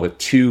people would call the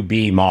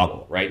 2B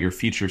model, right? Your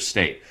future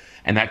state.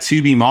 And that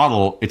 2B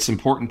model, it's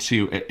important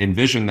to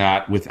envision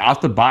that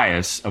without the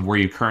bias of where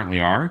you currently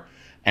are.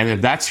 And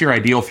if that's your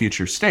ideal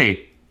future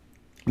state,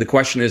 the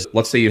question is,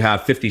 let's say you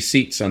have 50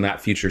 seats on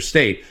that future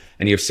state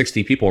and you have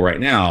 60 people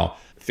right now,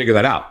 figure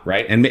that out,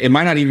 right? And it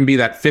might not even be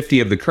that 50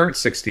 of the current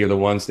 60 are the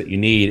ones that you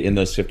need in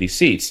those 50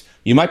 seats.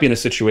 You might be in a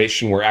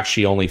situation where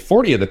actually only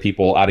 40 of the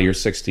people out of your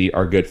 60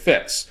 are good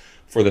fits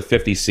for the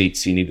 50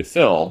 seats you need to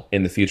fill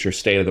in the future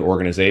state of the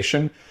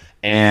organization.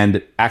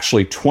 And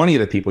actually 20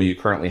 of the people you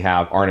currently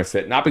have aren't a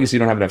fit, not because you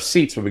don't have enough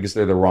seats, but because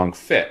they're the wrong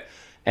fit.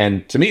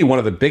 And to me, one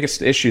of the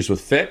biggest issues with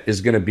fit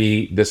is going to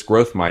be this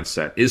growth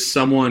mindset. Is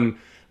someone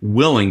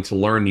willing to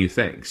learn new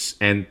things?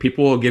 And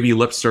people will give you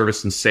lip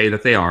service and say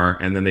that they are,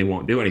 and then they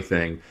won't do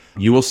anything.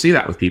 You will see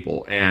that with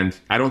people. And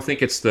I don't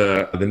think it's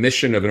the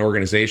mission of an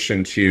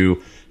organization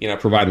to,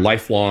 provide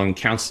lifelong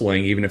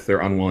counseling, even if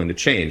they're unwilling to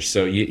change.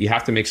 So you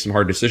have to make some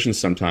hard decisions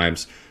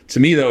sometimes. To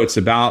me, though, it's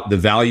about the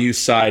value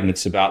side and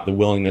it's about the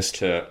willingness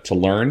to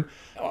learn.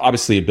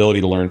 Obviously,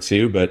 ability to learn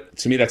too, but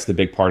to me, that's the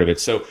big part of it.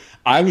 So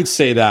I would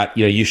say that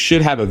you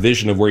should have a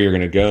vision of where you're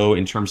going to go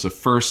in terms of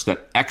first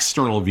that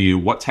external view.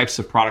 What types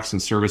of products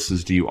and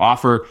services do you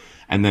offer?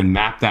 And then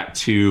map that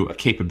to a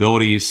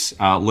capabilities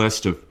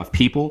list of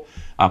people,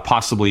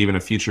 possibly even a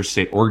future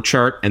state org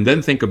chart, and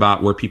then think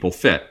about where people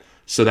fit.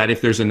 So that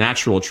if there's a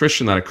natural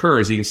attrition that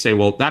occurs, you can say,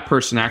 well, that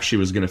person actually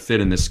was going to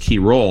fit in this key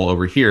role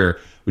over here.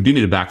 We do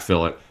need to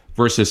backfill it.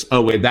 Versus,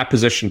 oh, wait, that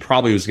position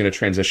probably was going to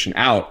transition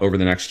out over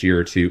the next year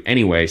or two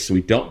anyway, so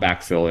we don't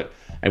backfill it.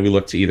 And we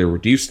look to either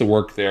reduce the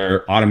work there,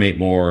 automate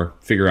more,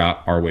 figure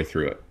out our way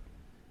through it.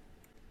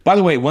 By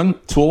the way, one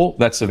tool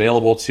that's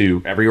available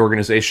to every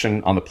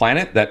organization on the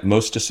planet that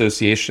most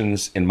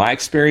associations, in my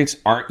experience,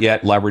 aren't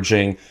yet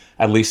leveraging,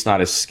 at least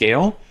not at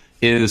scale,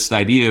 is the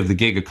idea of the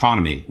gig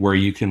economy, where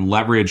you can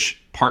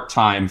leverage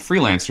part-time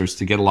freelancers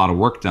to get a lot of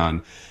work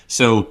done.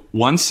 So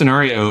one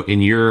scenario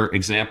in your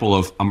example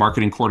of a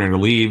marketing coordinator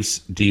leaves,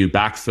 do you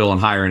backfill and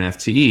hire an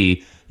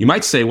FTE? You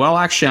might say, well,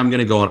 actually, I'm going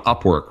to go on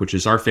Upwork, which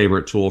is our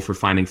favorite tool for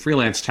finding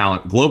freelance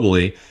talent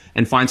globally,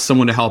 and find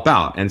someone to help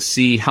out and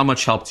see how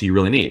much help do you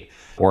really need.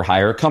 Or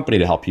hire a company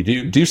to help you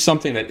do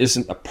something that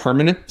isn't a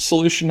permanent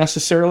solution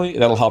necessarily.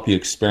 That'll help you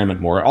experiment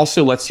more. It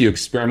also lets you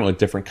experiment with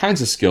different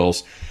kinds of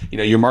skills.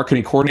 Your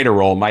marketing coordinator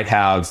role might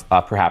have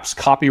perhaps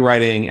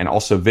copywriting and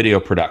also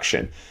video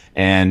production.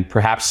 And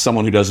perhaps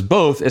someone who does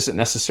both isn't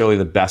necessarily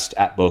the best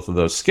at both of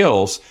those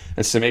skills.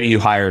 And so maybe you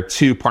hire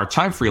 2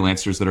 part-time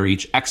freelancers that are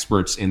each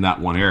experts in that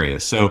one area.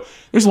 So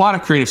there's a lot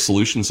of creative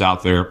solutions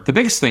out there. The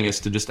biggest thing is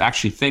to just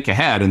actually think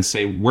ahead and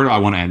say, where do I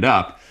want to end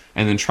up?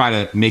 And then try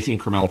to make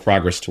incremental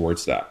progress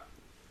towards that.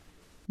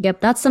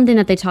 Yep, that's something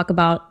that they talk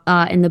about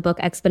in the book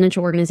Exponential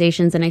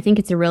Organizations. And I think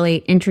it's a really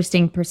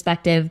interesting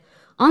perspective.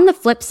 On the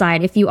flip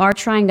side, if you are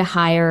trying to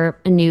hire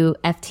a new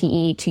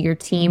FTE to your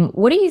team,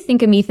 what do you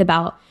think, Amit,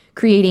 about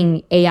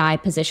creating AI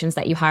positions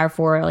that you hire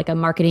for, like a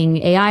marketing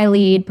AI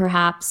lead,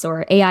 perhaps,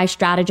 or AI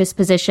strategist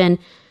position?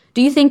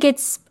 Do you think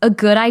it's a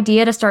good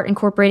idea to start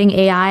incorporating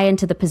AI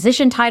into the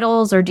position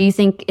titles, or do you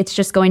think it's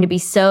just going to be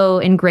so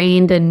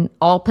ingrained in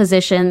all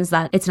positions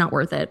that it's not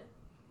worth it?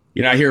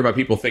 I hear about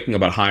people thinking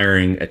about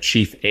hiring a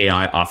chief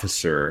AI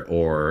officer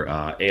or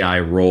AI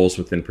roles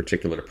within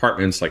particular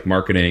departments like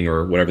marketing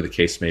or whatever the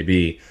case may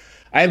be.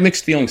 I have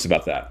mixed feelings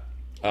about that.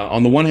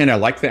 On the one hand, I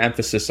like the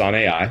emphasis on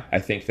AI. I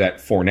think that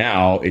for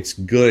now, it's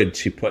good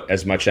to put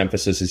as much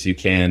emphasis as you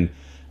can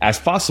as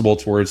possible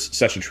towards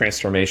such a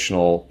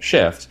transformational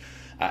shift.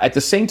 At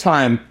the same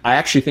time, I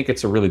actually think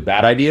it's a really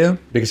bad idea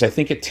because I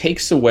think it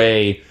takes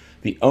away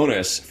the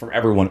onus from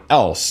everyone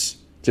else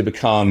to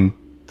become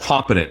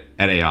competent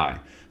at AI.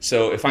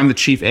 So if I'm the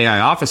chief AI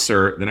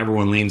officer, then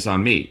everyone leans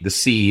on me. The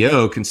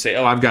CEO can say,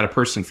 oh, I've got a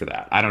person for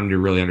that. I don't need to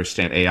really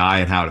understand AI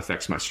and how it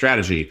affects my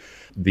strategy.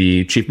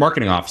 The chief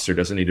marketing officer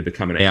doesn't need to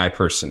become an AI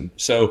person.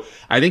 So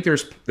I think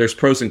there's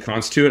pros and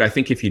cons to it. I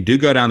think if you do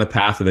go down the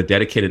path of a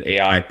dedicated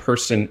AI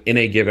person in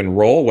a given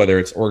role, whether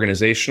it's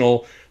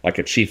organizational, like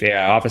a chief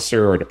AI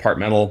officer, or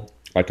departmental,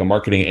 like a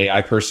marketing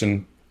AI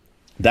person,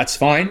 that's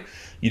fine.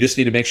 You just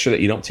need to make sure that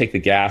you don't take the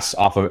gas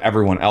off of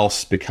everyone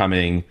else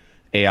becoming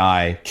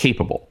AI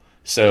capable.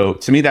 So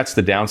to me, that's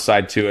the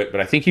downside to it,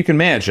 but I think you can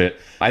manage it.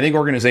 I think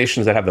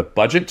organizations that have the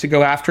budget to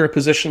go after a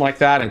position like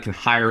that and can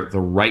hire the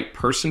right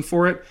person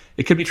for it,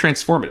 it could be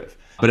transformative.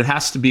 But it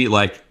has to be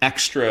like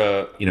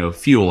extra,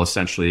 fuel,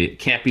 essentially. It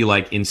can't be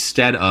like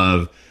instead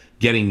of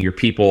getting your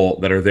people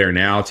that are there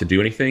now to do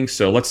anything.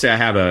 So let's say I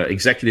have an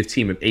executive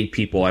team of 8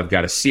 people. I've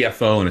got a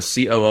CFO and a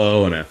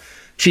COO and a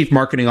chief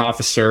marketing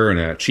officer and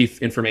a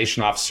chief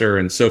information officer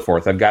and so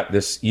forth. I've got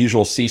this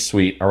usual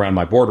C-suite around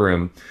my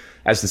boardroom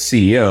as the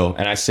CEO,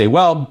 and I say,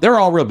 well, they're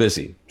all real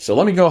busy. So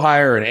let me go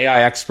hire an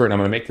AI expert, and I'm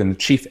going to make them the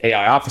chief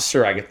AI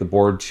officer. I get the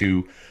board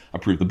to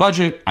approve the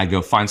budget. I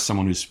go find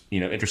someone who's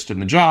interested in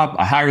the job.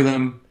 I hire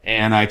them,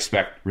 and I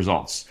expect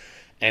results.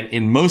 And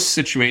in most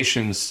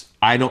situations,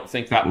 I don't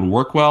think that would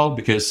work well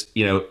because,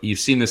 you've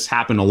seen this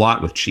happen a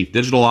lot with chief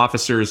digital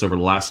officers over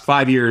the last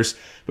 5 years.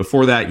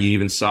 Before that, you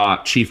even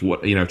saw chief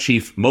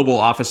mobile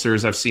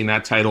officers. I've seen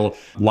that title,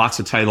 lots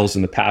of titles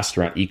in the past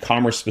around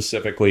e-commerce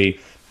specifically.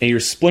 And you're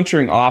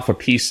splintering off a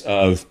piece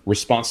of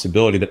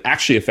responsibility that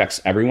actually affects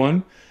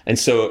everyone. And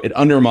so it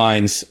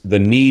undermines the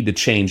need to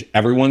change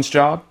everyone's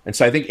job. And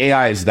so I think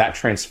AI is that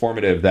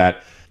transformative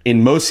that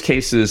in most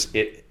cases,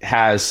 it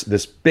has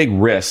this big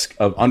risk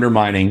of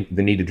undermining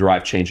the need to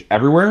drive change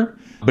everywhere.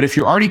 But if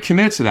you're already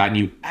committed to that and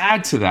you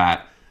add to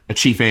that a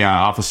chief AI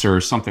officer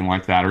or something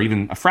like that, or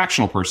even a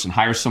fractional person,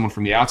 hire someone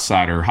from the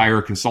outside or hire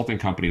a consulting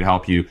company to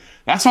help you,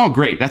 that's all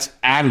great. That's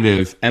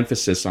additive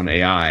emphasis on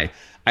AI.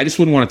 I just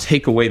wouldn't want to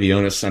take away the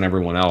onus on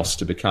everyone else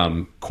to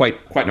become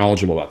quite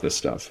knowledgeable about this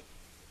stuff.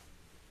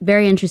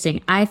 Very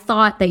interesting. I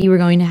thought that you were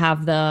going to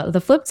have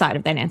the flip side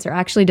of that answer. I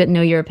actually didn't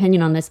know your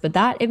opinion on this, but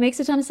it makes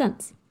a ton of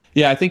sense.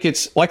 Yeah, I think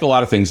it's like a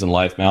lot of things in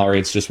life, Mallory.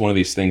 It's just one of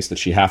these things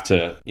that you have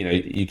to,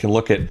 you can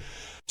look at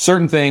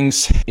certain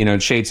things, in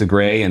shades of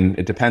gray, and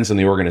it depends on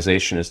the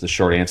organization is the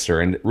short answer.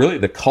 And really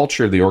the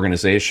culture of the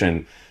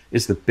organization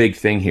is the big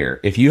thing here.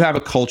 If you have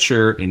a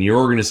culture in your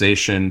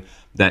organization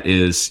that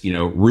is,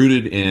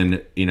 rooted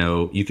in,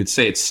 you could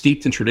say it's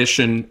steeped in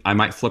tradition. I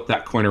might flip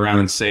that coin around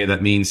and say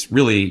that means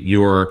really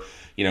you're,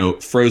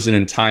 frozen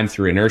in time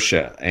through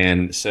inertia.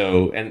 And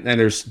so, and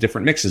there's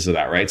different mixes of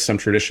that, right? Some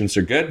traditions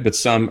are good, but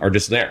some are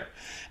just there.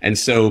 And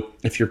so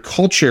if your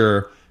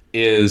culture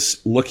is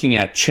looking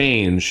at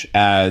change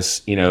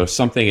as,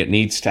 something it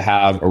needs to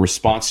have a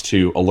response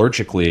to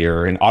allergically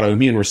or an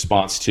autoimmune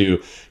response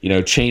to,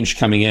 change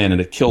coming in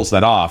and it kills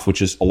that off,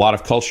 which is a lot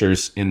of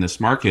cultures in this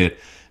market,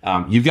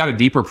 you've got a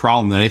deeper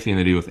problem than anything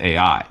to do with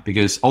AI,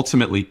 because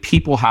ultimately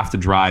people have to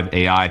drive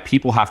AI,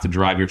 people have to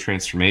drive your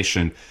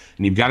transformation,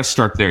 and you've got to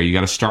start there. You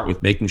got to start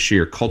with making sure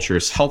your culture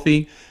is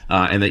healthy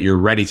and that you're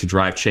ready to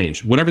drive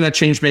change. Whatever that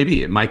change may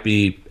be, it might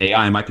be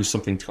AI, it might be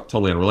something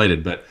totally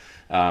unrelated, but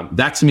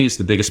That to me is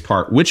the biggest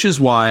part, which is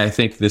why I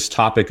think this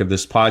topic of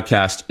this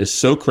podcast is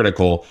so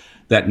critical,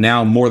 that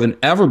now more than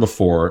ever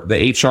before,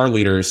 the HR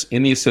leaders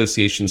in the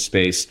association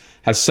space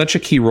have such a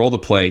key role to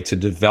play to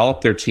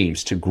develop their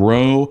teams, to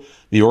grow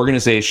the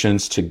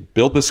organizations, to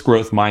build this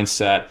growth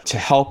mindset, to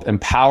help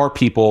empower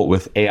people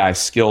with AI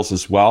skills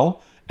as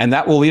well. And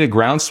that will lead a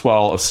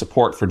groundswell of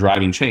support for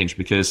driving change,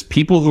 because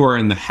people who are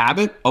in the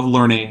habit of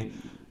learning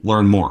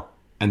learn more,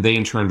 and they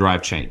in turn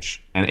drive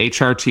change. And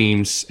HR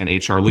teams and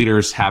HR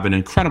leaders have an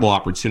incredible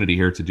opportunity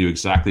here to do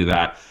exactly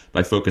that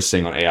by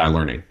focusing on AI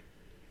learning.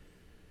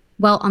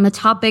 Well, on the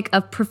topic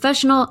of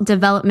professional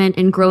development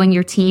and growing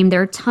your team,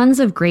 there are tons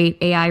of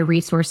great AI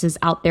resources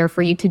out there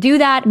for you to do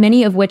that,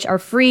 many of which are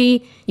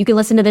free. You can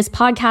listen to this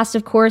podcast,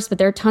 of course, but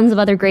there are tons of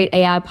other great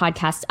AI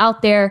podcasts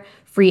out there,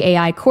 free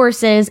AI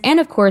courses. And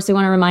of course, we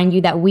want to remind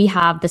you that we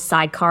have the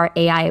Sidecar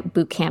AI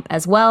Bootcamp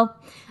as well.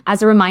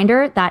 As a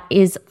reminder, that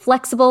is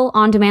flexible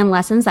on-demand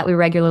lessons that we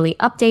regularly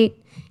update.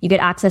 You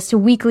get access to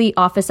weekly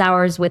office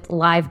hours with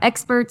live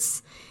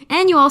experts,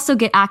 and you also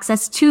get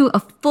access to a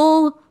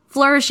full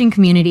flourishing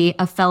community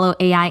of fellow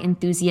AI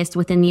enthusiasts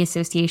within the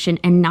association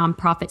and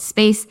nonprofit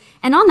space.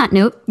 And on that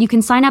note, you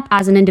can sign up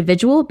as an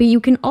individual, but you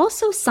can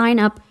also sign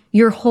up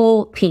your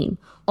whole team,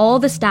 all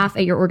the staff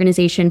at your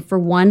organization, for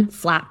one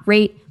flat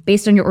rate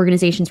based on your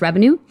organization's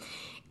revenue.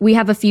 We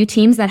have a few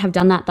teams that have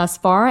done that thus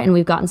far, and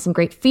we've gotten some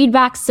great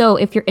feedback. So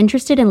if you're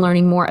interested in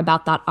learning more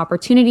about that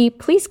opportunity,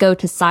 please go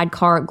to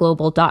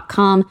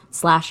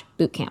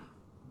sidecarglobal.com/bootcamp.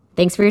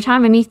 Thanks for your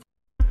time, Amit.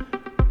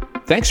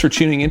 Thanks for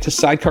tuning into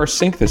Sidecar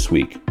Sync this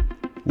week.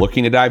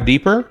 Looking to dive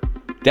deeper?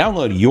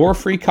 Download your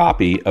free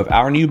copy of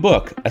our new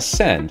book,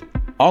 Ascend,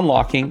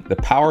 Unlocking the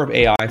Power of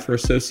AI for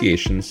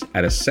Associations,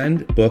 at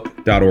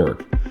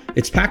ascendbook.org.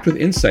 It's packed with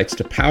insights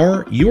to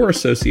power your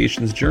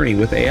association's journey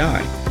with AI.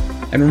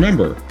 And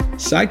remember,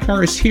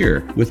 Sidecar is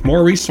here with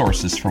more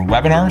resources, from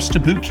webinars to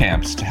boot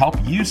camps, to help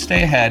you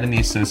stay ahead in the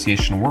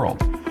association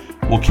world.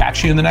 We'll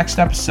catch you in the next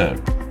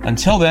episode.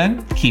 Until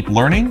then, keep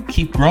learning,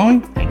 keep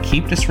growing, and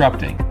keep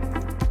disrupting.